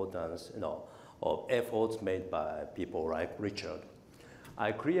the importance, of efforts made by people like Richard.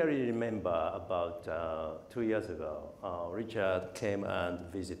 I clearly remember about 2 years ago, Richard came and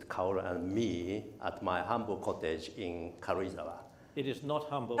visited Kaoru and me at my humble cottage in Karuizawa. It is not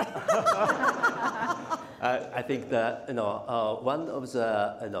humble. I think that one of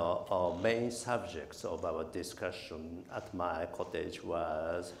the main subjects of our discussion at my cottage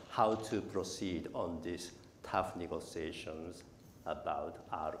was how to proceed on these tough negotiations about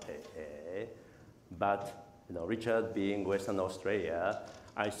RAA. But Richard being Western Australia,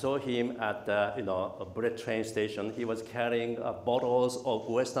 I saw him at the a bullet train station. He was carrying bottles of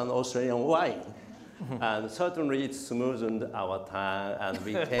Western Australian wine. And certainly it smoothened our time, and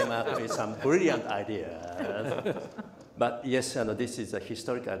we came up with some brilliant ideas. But yes, this is a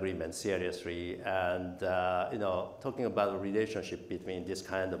historic agreement, seriously. And talking about the relationship between this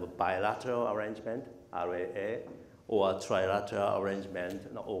kind of bilateral arrangement, RAA, or trilateral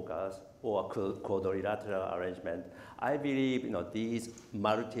arrangement, AUKUS, or quadrilateral arrangement, I believe these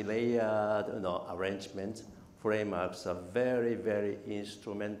multi-layered arrangements, frameworks are very, very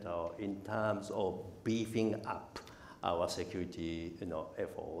instrumental in terms of beefing up our security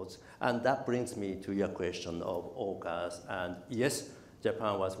efforts. And that brings me to your question of AUKUS. And yes,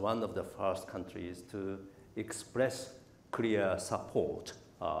 Japan was one of the first countries to express clear support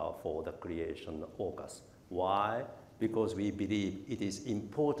for the creation of AUKUS. Why? Because we believe it is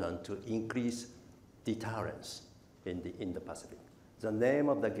important to increase deterrence in the Pacific. The name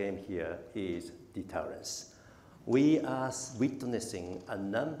of the game here is deterrence. We are witnessing a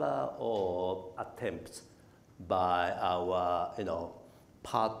number of attempts by our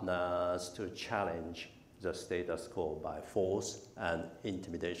partners to challenge the status quo by force and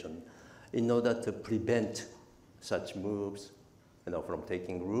intimidation in order to prevent such moves from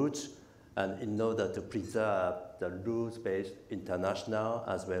taking roots, and in order to preserve the rules-based international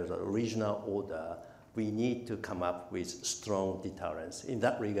as well as regional order. We need to come up with strong deterrence. In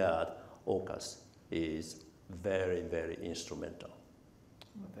that regard, AUKUS is very, very instrumental.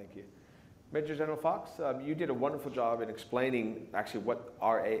 Well, thank you. Major General Fox, you did a wonderful job in explaining actually what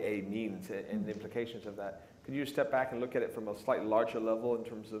RAA means and the implications of that. Could you step back and look at it from a slightly larger level in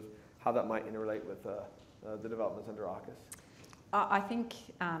terms of how that might interrelate with the developments under AUKUS? I think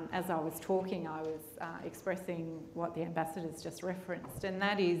as I was talking, I was expressing what the ambassadors just referenced, and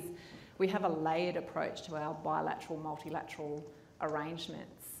that is we have a layered approach to our bilateral, multilateral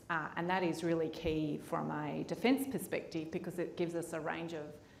arrangements. And that is really key from a defence perspective because it gives us a range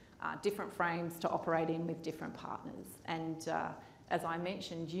of different frames to operate in with different partners. And as I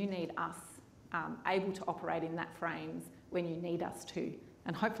mentioned, you need us able to operate in that frames when you need us to.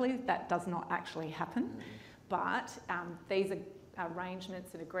 And hopefully that does not actually happen. But these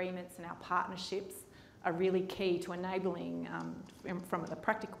arrangements and agreements and our partnerships are really key to enabling, from the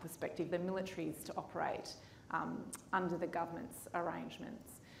practical perspective, the militaries to operate under the government's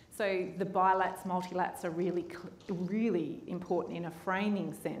arrangements. So the bilats, multilats are really, really important in a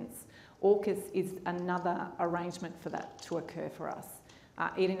framing sense. AUKUS is another arrangement for that to occur for us.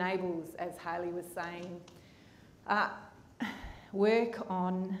 It enables, as Hayley was saying, work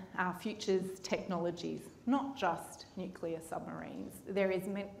on our futures technologies, not just nuclear submarines. There is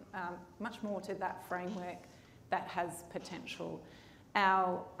much more to that framework that has potential.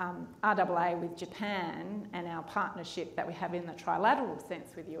 Our RAA with Japan and our partnership that we have in the trilateral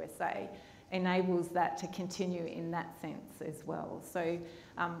sense with USA enables that to continue in that sense as well. So,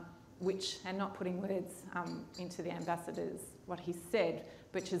 and not putting words into the ambassadors, what he said,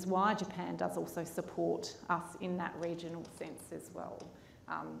 which is why Japan does also support us in that regional sense as well.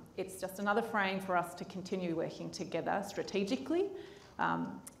 It's just another frame for us to continue working together strategically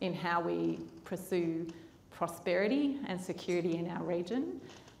in how we pursue prosperity and security in our region,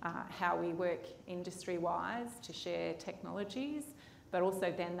 how we work industry-wise to share technologies, but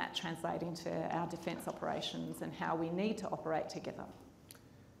also then that translate into our defence operations and how we need to operate together.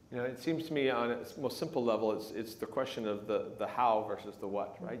 It seems to me on its most simple level, it's the question of the how versus the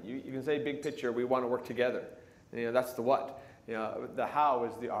what, right? You can say big picture, we want to work together. That's the what. The how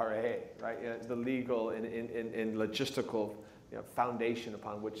is the RAA, right? The legal and logistical foundation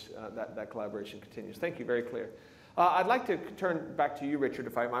upon which that collaboration continues. Thank you, very clear. I'd like to turn back to you, Richard,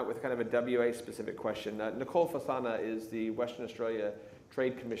 if I might, with kind of a WA-specific question. Nicole Fasana is the Western Australia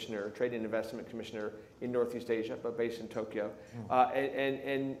Trade Commissioner, Trade and Investment Commissioner in Northeast Asia, but based in Tokyo.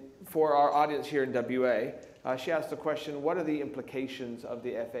 And for our audience here in WA, she asked the question, what are the implications of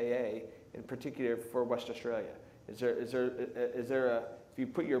the FAA, in particular for West Australia? Is there a, if you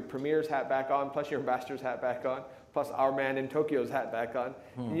put your Premier's hat back on, plus your Ambassador's hat back on, plus our man in Tokyo's hat back on,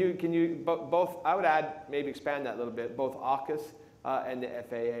 can you both, I would add, maybe expand that a little bit, both AUKUS and the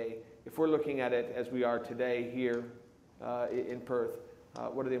FAA, if we're looking at it as we are today here in Perth,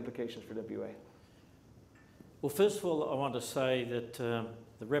 what are the implications for WA? Well, first of all, I want to say that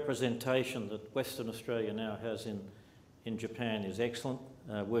the representation that Western Australia now has in Japan is excellent,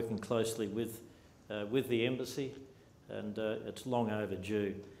 working closely with the embassy, and it's long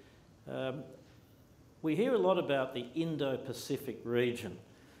overdue. We hear a lot about the Indo-Pacific region,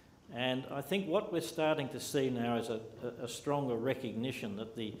 and I think what we're starting to see now is a stronger recognition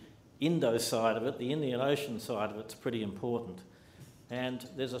that the Indo side of it, the Indian Ocean side of it's pretty important. And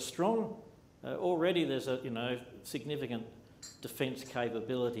there's a strong, already there's a significant defence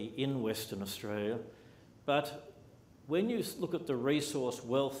capability in Western Australia, but when you look at the resource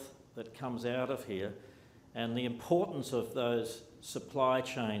wealth that comes out of here and the importance of those supply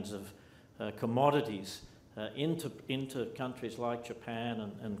chains of commodities into countries like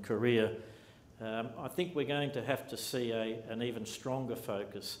Japan and Korea, I think we're going to have to see an even stronger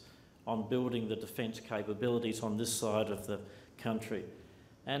focus on building the defence capabilities on this side of the country,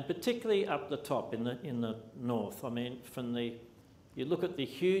 and particularly up the top in the north. I mean, you look at the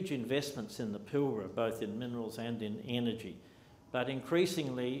huge investments in the Pilbara, both in minerals and in energy, but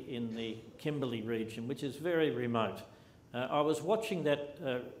increasingly in the Kimberley region, which is very remote. I was watching that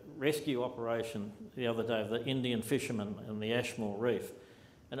rescue operation the other day of the Indian fishermen in the Ashmore Reef,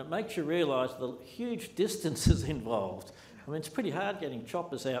 and it makes you realise the huge distances involved. I mean, it's pretty hard getting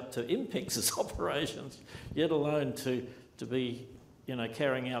choppers out to INPEX's operations, yet alone to be,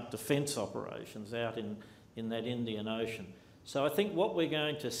 carrying out defence operations out in that Indian Ocean. So I think what we're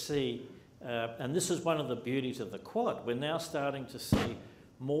going to see, and this is one of the beauties of the Quad, we're now starting to see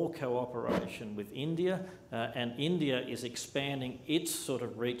more cooperation with India, and India is expanding its sort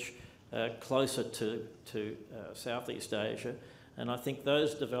of reach closer to Southeast Asia, and I think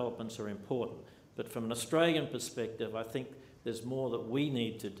those developments are important. But from an Australian perspective, I think there's more that we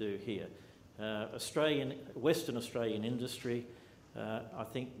need to do here. Western Australian industry, I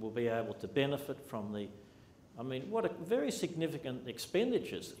think, will be able to benefit from what a very significant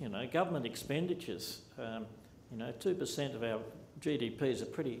expenditures, government expenditures. 2% of our GDP is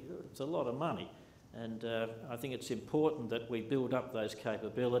it's a lot of money. And I think it's important that we build up those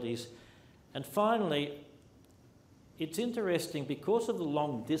capabilities. And finally, it's interesting, because of the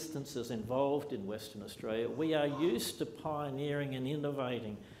long distances involved in Western Australia, we are used to pioneering and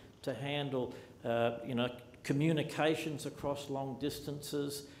innovating to handle, communications across long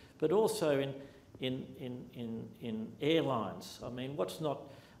distances, but also in airlines. I mean, what's not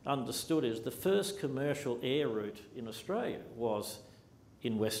understood is the first commercial air route in Australia was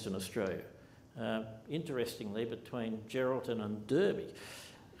in Western Australia, interestingly between Geraldton and Derby.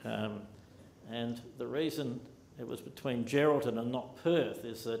 And the reason it was between Geraldton and not Perth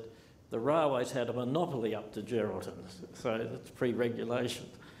is that the railways had a monopoly up to Geraldton, so that's pre-regulation.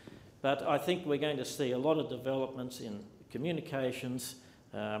 But I think we're going to see a lot of developments in communications,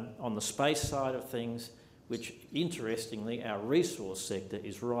 on the space side of things, which, interestingly, our resource sector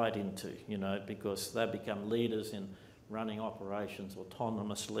is right into, because they become leaders in running operations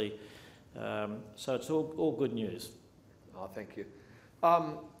autonomously. So it's all good news. Oh, thank you.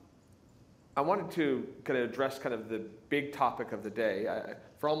 I wanted to kind of address kind of the big topic of the day.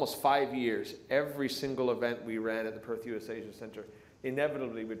 For almost 5 years, every single event we ran at the Perth USAsia Centre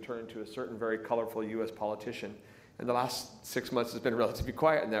inevitably would turn to a certain very colourful US politician. And the last 6 months has been relatively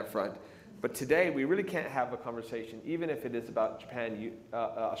quiet on that front. But today, we really can't have a conversation, even if it is about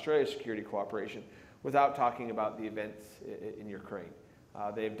Japan-Australia security cooperation, without talking about the events in Ukraine.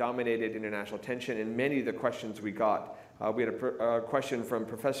 They have dominated international attention, and many of the questions we got. We had a question from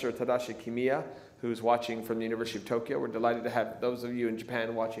Professor Tadashi Kimiya, who's watching from the University of Tokyo. We're delighted to have those of you in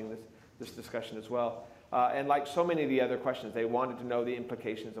Japan watching this discussion as well. And like so many of the other questions, they wanted to know the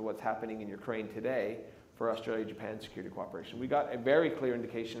implications of what's happening in Ukraine today for Australia-Japan security cooperation. We got a very clear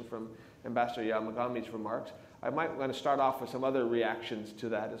indication from Ambassador Yamagami's remarks. I might want to start off with some other reactions to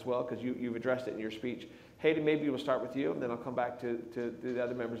that as well, because you've addressed it in your speech. Hayden, maybe we'll start with you, and then I'll come back to the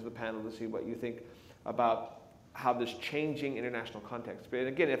other members of the panel to see what you think about how this changing international context. But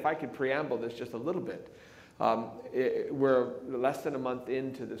again, if I could preamble this just a little bit, we're less than a month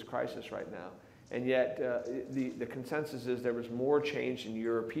into this crisis right now, and yet the consensus is there was more change in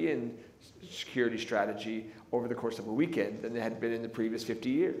European security strategy over the course of a weekend than there had been in the previous 50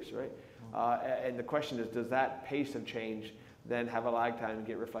 years, right? And the question is, does that pace of change then have a lag time and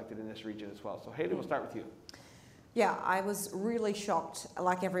get reflected in this region as well? So Hayden, we'll start with you. Yeah, I was really shocked,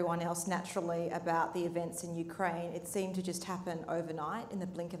 like everyone else, naturally, about the events in Ukraine. It seemed to just happen overnight, in the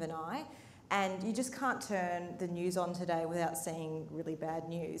blink of an eye. And you just can't turn the news on today without seeing really bad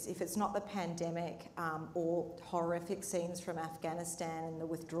news. If it's not the pandemic or horrific scenes from Afghanistan and the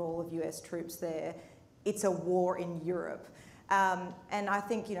withdrawal of US troops there, it's a war in Europe. And I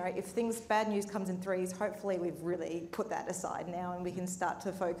think, you know, if bad news comes in threes, hopefully we've really put that aside now and we can start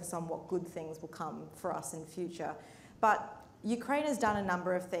to focus on what good things will come for us in future. But Ukraine has done a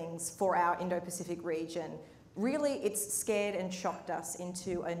number of things for our Indo-Pacific region. Really, it's scared and shocked us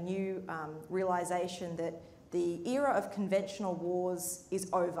into a new realisation that the era of conventional wars is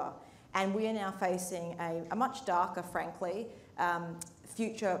over. And we are now facing a much darker, frankly,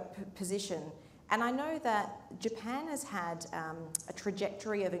 future position. And I know that Japan has had a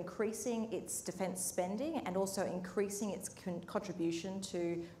trajectory of increasing its defence spending and also increasing its contribution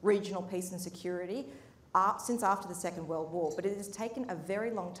to regional peace and security since after the Second World War. But it has taken a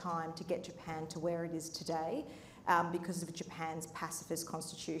very long time to get Japan to where it is today because of Japan's pacifist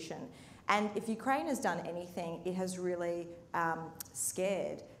constitution. And if Ukraine has done anything, it has really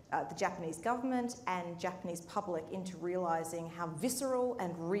scared the Japanese government and Japanese public into realising how visceral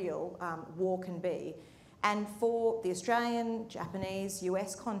and real war can be. And for the Australian, Japanese,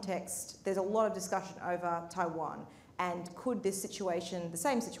 US context, there's a lot of discussion over Taiwan. And could this situation, the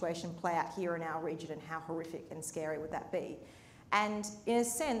same situation, play out here in our region, and how horrific and scary would that be? And in a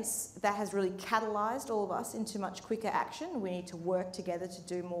sense, that has really catalysed all of us into much quicker action. We need to work together to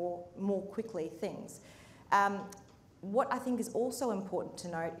do more quickly things. What I think is also important to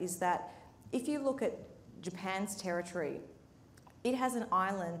note is that if you look at Japan's territory, it has an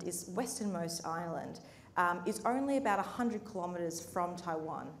island, its westernmost island, is only about 100 kilometres from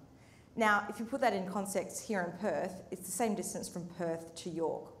Taiwan. Now, if you put that in context here in Perth, it's the same distance from Perth to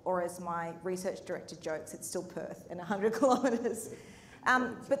York, or as my research director jokes, it's still Perth and 100 kilometres.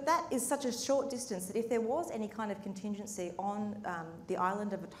 But that is such a short distance that if there was any kind of contingency on the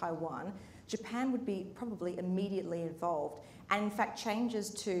island of Taiwan, Japan would be probably immediately involved. And in fact,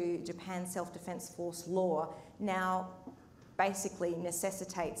 changes to Japan's self-defense force law now basically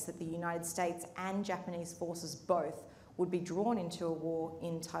necessitates that the United States and Japanese forces both would be drawn into a war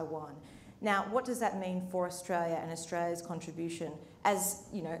in Taiwan. Now, what does that mean for Australia and Australia's contribution? As,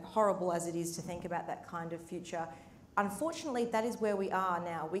 you know, horrible as it is to think about that kind of future, unfortunately, that is where we are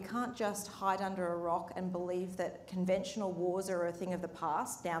now. We can't just hide under a rock and believe that conventional wars are a thing of the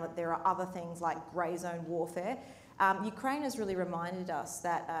past, now that there are other things like grey zone warfare. Ukraine has really reminded us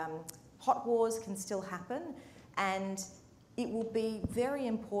that hot wars can still happen, and it will be very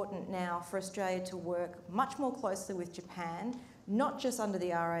important now for Australia to work much more closely with Japan, not just under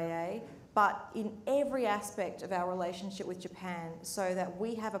the RAA, but in every aspect of our relationship with Japan, so that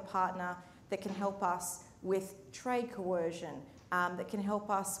we have a partner that can help us with trade coercion, that can help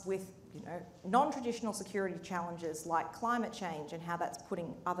us with, you know, non-traditional security challenges like climate change and how that's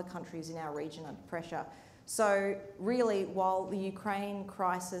putting other countries in our region under pressure. So really, while the Ukraine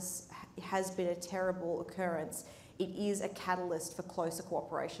crisis has been a terrible occurrence, it is a catalyst for closer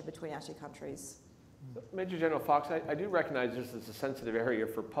cooperation between our two countries. Major General Fox, I do recognize this is a sensitive area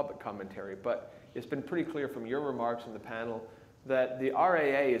for public commentary, but it's been pretty clear from your remarks in the panel that the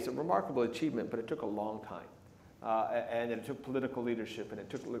RAA is a remarkable achievement, but it took a long time. And it took political leadership, and it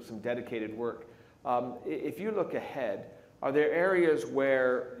took some dedicated work. If you look ahead, are there areas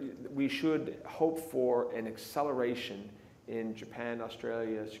where we should hope for an acceleration in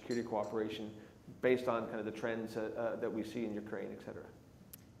Japan-Australia security cooperation based on kind of the trends that we see in Ukraine, et cetera?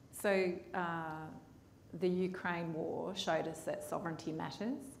 So the Ukraine war showed us that sovereignty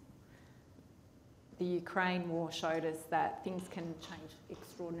matters. The Ukraine war showed us that things can change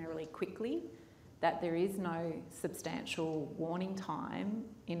extraordinarily quickly, that there is no substantial warning time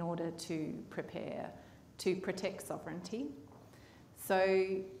in order to prepare to protect sovereignty.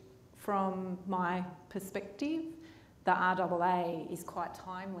 So from my perspective, the RAA is quite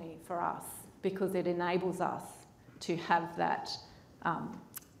timely for us because it enables us to have that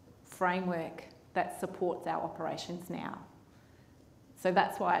framework that supports our operations now. So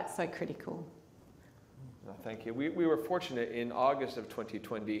that's why it's so critical. Thank you. We were fortunate in August of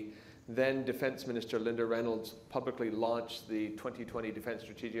 2020, then Defence Minister Linda Reynolds publicly launched the 2020 Defence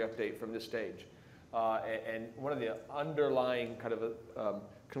Strategic Update from this stage. And one of the underlying kind of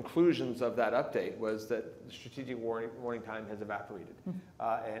conclusions of that update was that the strategic warning time has evaporated.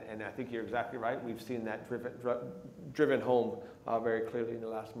 And I think you're exactly right. We've seen that driven home very clearly in the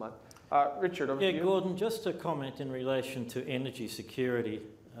last month. Richard, over to you. Yeah, Gordon, just a comment in relation to energy security.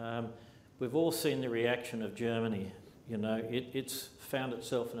 We've all seen the reaction of Germany. You know, it's found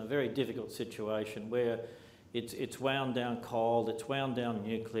itself in a very difficult situation where it's wound down coal, it's wound down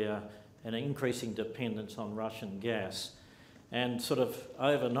nuclear, and an increasing dependence on Russian gas. And sort of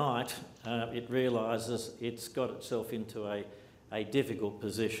overnight, it realises it's got itself into a difficult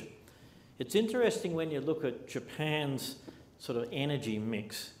position. It's interesting when you look at Japan's sort of energy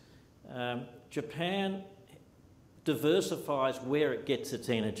mix. Japan diversifies where it gets its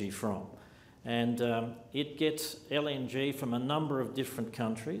energy from. And it gets LNG from a number of different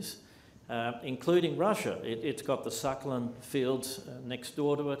countries, including Russia. It's got the Sakhalin fields next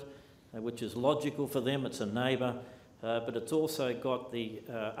door to it, which is logical for them, it's a neighbour, but it's also got the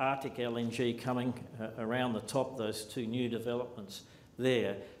Arctic LNG coming around the top, those two new developments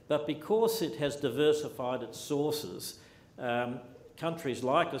there. But because it has diversified its sources, countries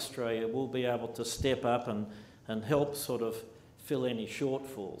like Australia will be able to step up and help sort of fill any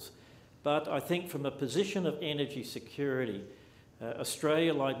shortfalls. But I think from a position of energy security,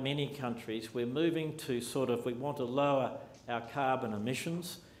 Australia, like many countries, we're moving to we want to lower our carbon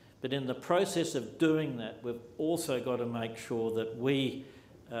emissions, but in the process of doing that, we've also got to make sure that we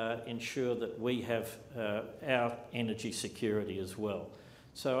ensure that we have our energy security as well.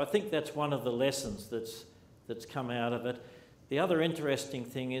 So I think that's one of the lessons that's come out of it. The other interesting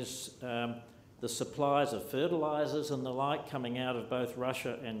thing is the supplies of fertilisers and the like coming out of both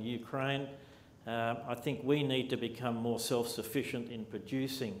Russia and Ukraine. I think we need to become more self-sufficient in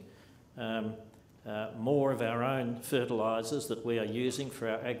producing more of our own fertilisers that we are using for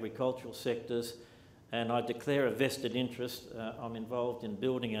our agricultural sectors, and I declare a vested interest. I'm involved in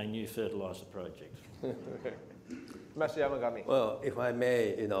building a new fertiliser project. Master Yamagami. Well, if I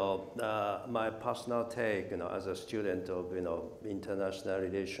may, my personal take, as a student of, international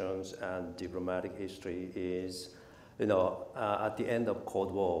relations and diplomatic history is, at the end of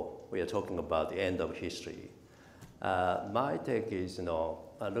Cold War, we are talking about the end of history. My take is,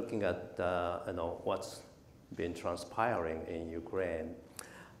 looking at, what's been transpiring in Ukraine,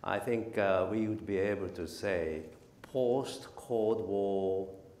 I think we would be able to say post-Cold War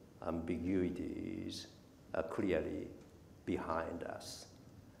ambiguities are clearly behind us.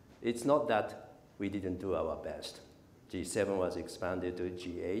 It's not that we didn't do our best. G7 was expanded to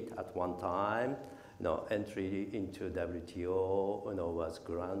G8 at one time. Entry into WTO was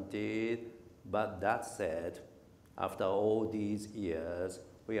granted. But that said, after all these years,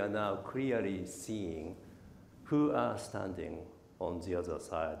 we are now clearly seeing who are standing on the other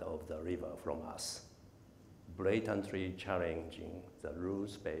side of the river from us, blatantly challenging the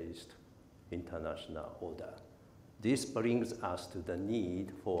rules-based international order. This brings us to the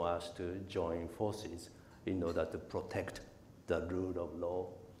need for us to join forces in order to protect the rule of law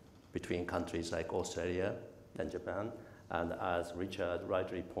between countries like Australia and Japan. And as Richard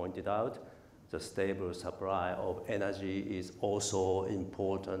rightly pointed out, the stable supply of energy is also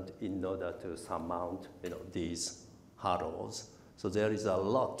important in order to surmount these hurdles. So there is a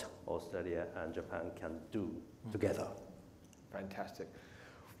lot Australia and Japan can do together. Fantastic.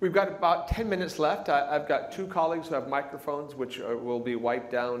 We've got about 10 minutes left. I've got two colleagues who have microphones, which will be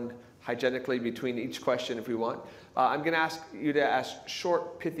wiped down hygienically between each question if we want. I'm going to ask you to ask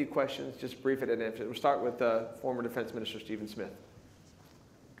short, pithy questions, just brief it and answer it. We'll start with former Defence Minister Stephen Smith.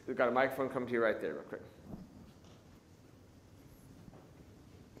 We've got a microphone coming to you right there real quick.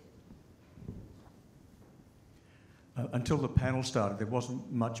 Until the panel started, there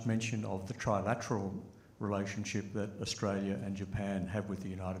wasn't much mention of the trilateral relationship that Australia and Japan have with the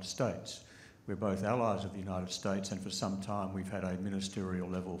United States. We're both allies of the United States, and for some time we've had a ministerial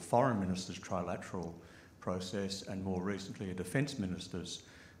level foreign ministers trilateral process, and more recently a defence ministers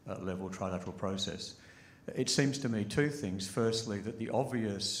level trilateral process. It seems to me two things. Firstly, that the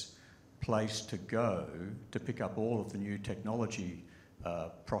obvious place to go to pick up all of the new technology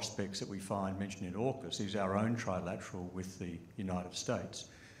prospects that we find mentioned in AUKUS is our own trilateral with the United States.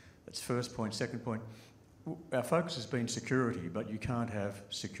 That's first point. Second point, our focus has been security, but you can't have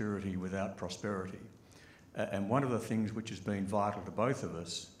security without prosperity. And one of the things which has been vital to both of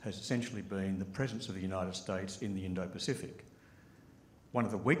us has essentially been the presence of the United States in the Indo-Pacific. One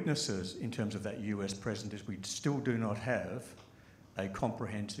of the weaknesses in terms of that US presence is we still do not have a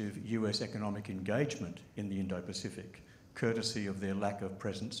comprehensive US economic engagement in the Indo-Pacific, courtesy of their lack of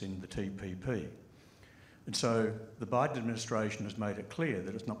presence in the TPP. And so the Biden administration has made it clear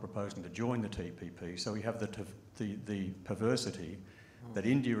that it's not proposing to join the TPP, so we have the perversity that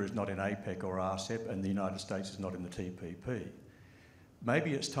India is not in APEC or RCEP and the United States is not in the TPP.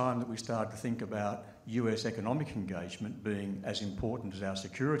 Maybe it's time that we start to think about US economic engagement being as important as our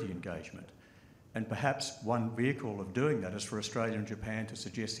security engagement. And perhaps one vehicle of doing that is for Australia and Japan to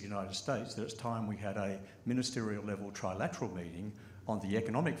suggest to the United States that it's time we had a ministerial level trilateral meeting on the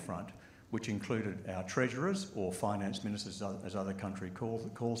economic front, which included our treasurers, or finance ministers as other country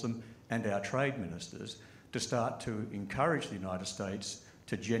calls them, and our trade ministers, to start to encourage the United States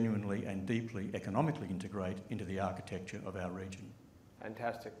to genuinely and deeply economically integrate into the architecture of our region.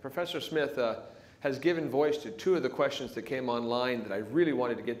 Fantastic. Professor Smith, has given voice to two of the questions that came online that I really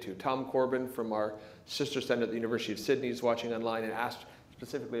wanted to get to. Tom Corbin from our sister centre at the University of Sydney is watching online and asked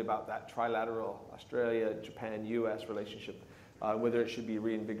specifically about that trilateral Australia, Japan, US relationship, whether it should be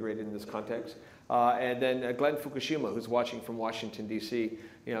reinvigorated in this context. And then Glenn Fukushima, who's watching from Washington, D.C.,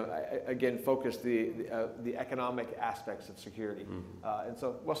 again, focused the economic aspects of security. And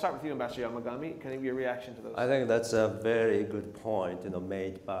so we'll start with you, Ambassador Yamagami. Can I give you a reaction to those? I think that's a very good point,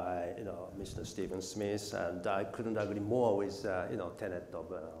 made by, Mr. Stephen Smith, and I couldn't agree more with, tenet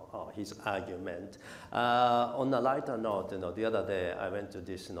of his argument. On a lighter note, the other day I went to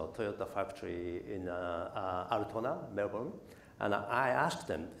this, Toyota factory in Altona, Melbourne. And I asked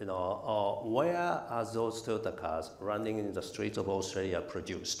them, where are those Toyota cars running in the streets of Australia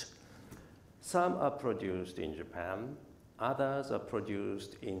produced? Some are produced in Japan, others are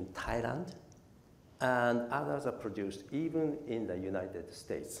produced in Thailand, and others are produced even in the United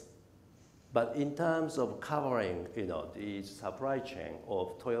States. But in terms of covering, the supply chain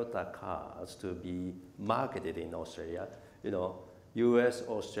of Toyota cars to be marketed in Australia, US,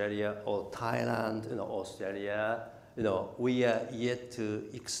 Australia, or Thailand, Australia, we are yet to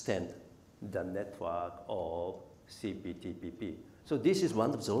extend the network of CPTPP. So this is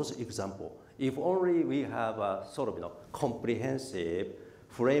one of those examples. If only we have a sort of comprehensive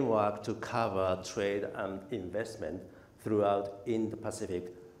framework to cover trade and investment throughout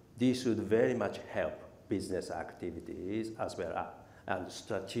Indo-Pacific, this would very much help business activities as well and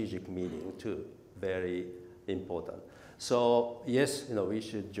strategic meaning too, very important. So yes, we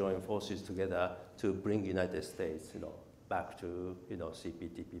should join forces together to bring United States, back to,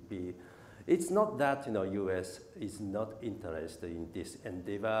 CPTPP. It's not that, US is not interested in this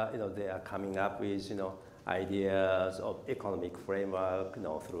endeavor. They are coming up with, ideas of economic framework,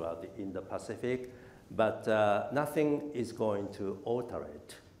 throughout the Indo-Pacific, but nothing is going to alter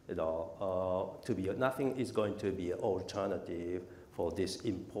it, nothing is going to be an alternative for this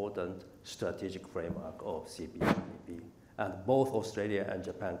important strategic framework of CPTPP. And both Australia and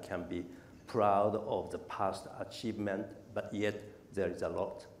Japan can be proud of the past achievement, but yet there is a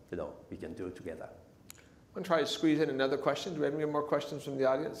lot we can do together. I'm going to try to squeeze in another question. Do we have any more questions from the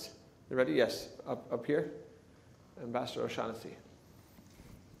audience? You ready? Yes, up here. Ambassador O'Shaughnessy.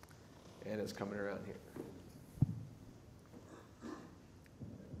 And it's coming around here.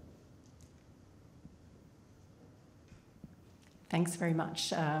 Thanks very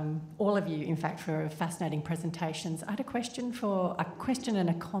much, all of you, in fact, for fascinating presentations. I had a question and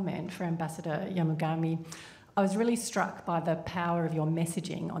a comment for Ambassador Yamagami. I was really struck by the power of your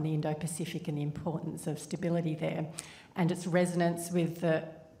messaging on the Indo-Pacific and the importance of stability there, and its resonance with the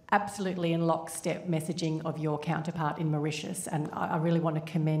absolutely in lockstep messaging of your counterpart in Mauritius. And I really want to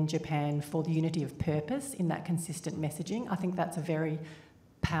commend Japan for the unity of purpose in that consistent messaging. I think that's a very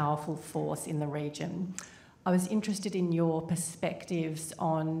powerful force in the region. I was interested in your perspectives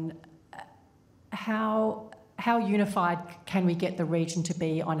on how unified can we get the region to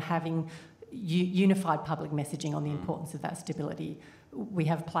be on having unified public messaging on the importance of that stability. We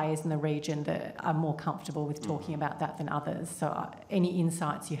have players in the region that are more comfortable with talking about that than others. So any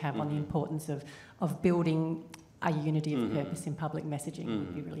insights you have on the importance of building a unity of purpose in public messaging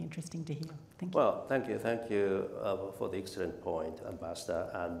would be really interesting to hear. Thank you. Well, thank you for the excellent point,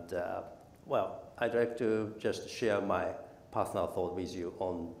 Ambassador. And well, I'd like to just share my personal thought with you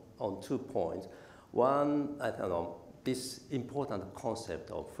on 2 points. One, this important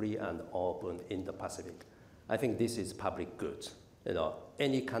concept of free and open Indo-Pacific. I think this is public goods.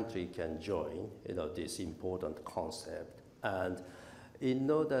 Any country can join, this important concept. And in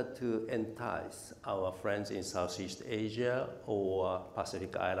order to entice our friends in Southeast Asia or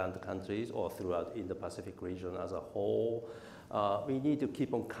Pacific Island countries or throughout Indo-Pacific region as a whole, we need to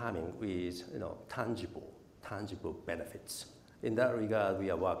keep on coming with, tangible benefits. In that regard, we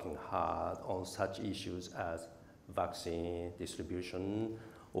are working hard on such issues as vaccine distribution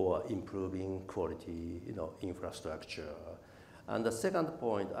or improving quality, infrastructure. And the second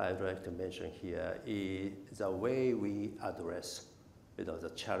point I'd like to mention here is the way we address,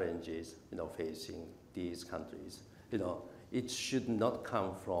 the challenges, facing these countries. It should not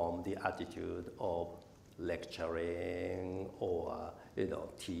come from the attitude of lecturing or,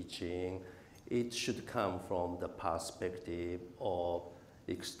 teaching. It should come from the perspective of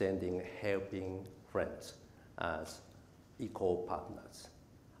extending, helping friends as equal partners.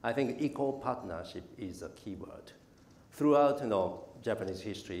 I think equal partnership is a key word. Throughout, Japanese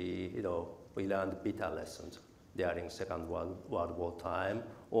history, we learned bitter lessons during Second World War time,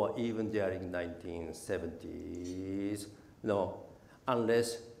 or even during 1970s.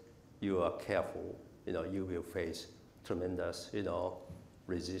 Unless you are careful, you will face tremendous,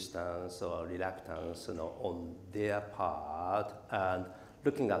 resistance or reluctance, on their part, and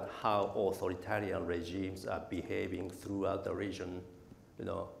looking at how authoritarian regimes are behaving throughout the region,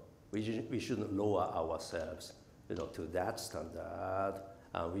 we shouldn't lower ourselves, to that standard,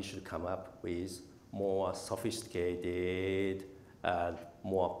 and we should come up with more sophisticated and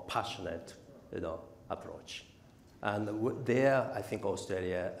more passionate, approach. And there, I think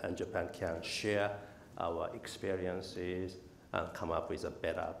Australia and Japan can share our experiences and come up with a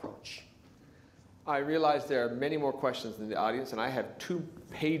better approach. I realize there are many more questions in the audience, and I have 2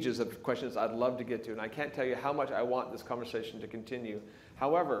 pages of questions I'd love to get to, and I can't tell you how much I want this conversation to continue.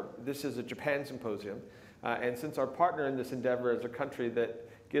 However, this is a Japan Symposium, and since our partner in this endeavor is a country that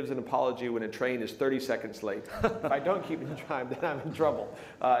gives an apology when a train is 30 seconds late, if I don't keep in time, then I'm in trouble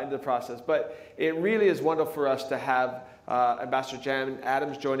in the process. But it really is wonderful for us to have Ambassador Jan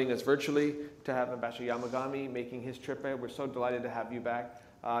Adams joining us virtually, to have Ambassador Yamagami making his trip out. We're so delighted to have you back.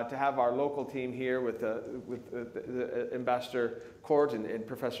 To have our local team here with Ambassador Court and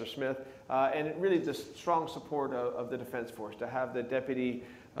Professor Smith, and really the strong support of the Defence Force. To have the Deputy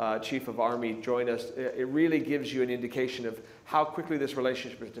Chief of Army join us, it really gives you an indication of how quickly this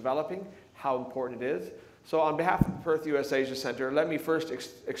relationship is developing, how important it is. So on behalf of the Perth USAsia Centre, let me first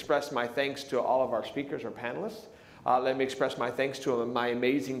express my thanks to all of our speakers, our panelists. Let me express my thanks to my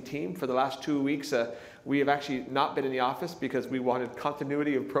amazing team. For the last 2 weeks, we have actually not been in the office because we wanted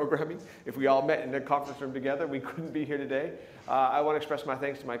continuity of programming. If we all met in a conference room together, we couldn't be here today. I want to express my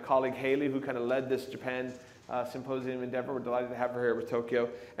thanks to my colleague Haley, who kind of led this Japan Symposium endeavor. We're delighted to have her here with Tokyo.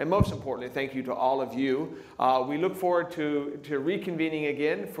 And most importantly, thank you to all of you. We look forward to reconvening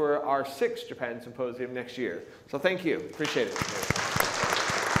again for our 6th Japan Symposium next year. So thank you. Appreciate it.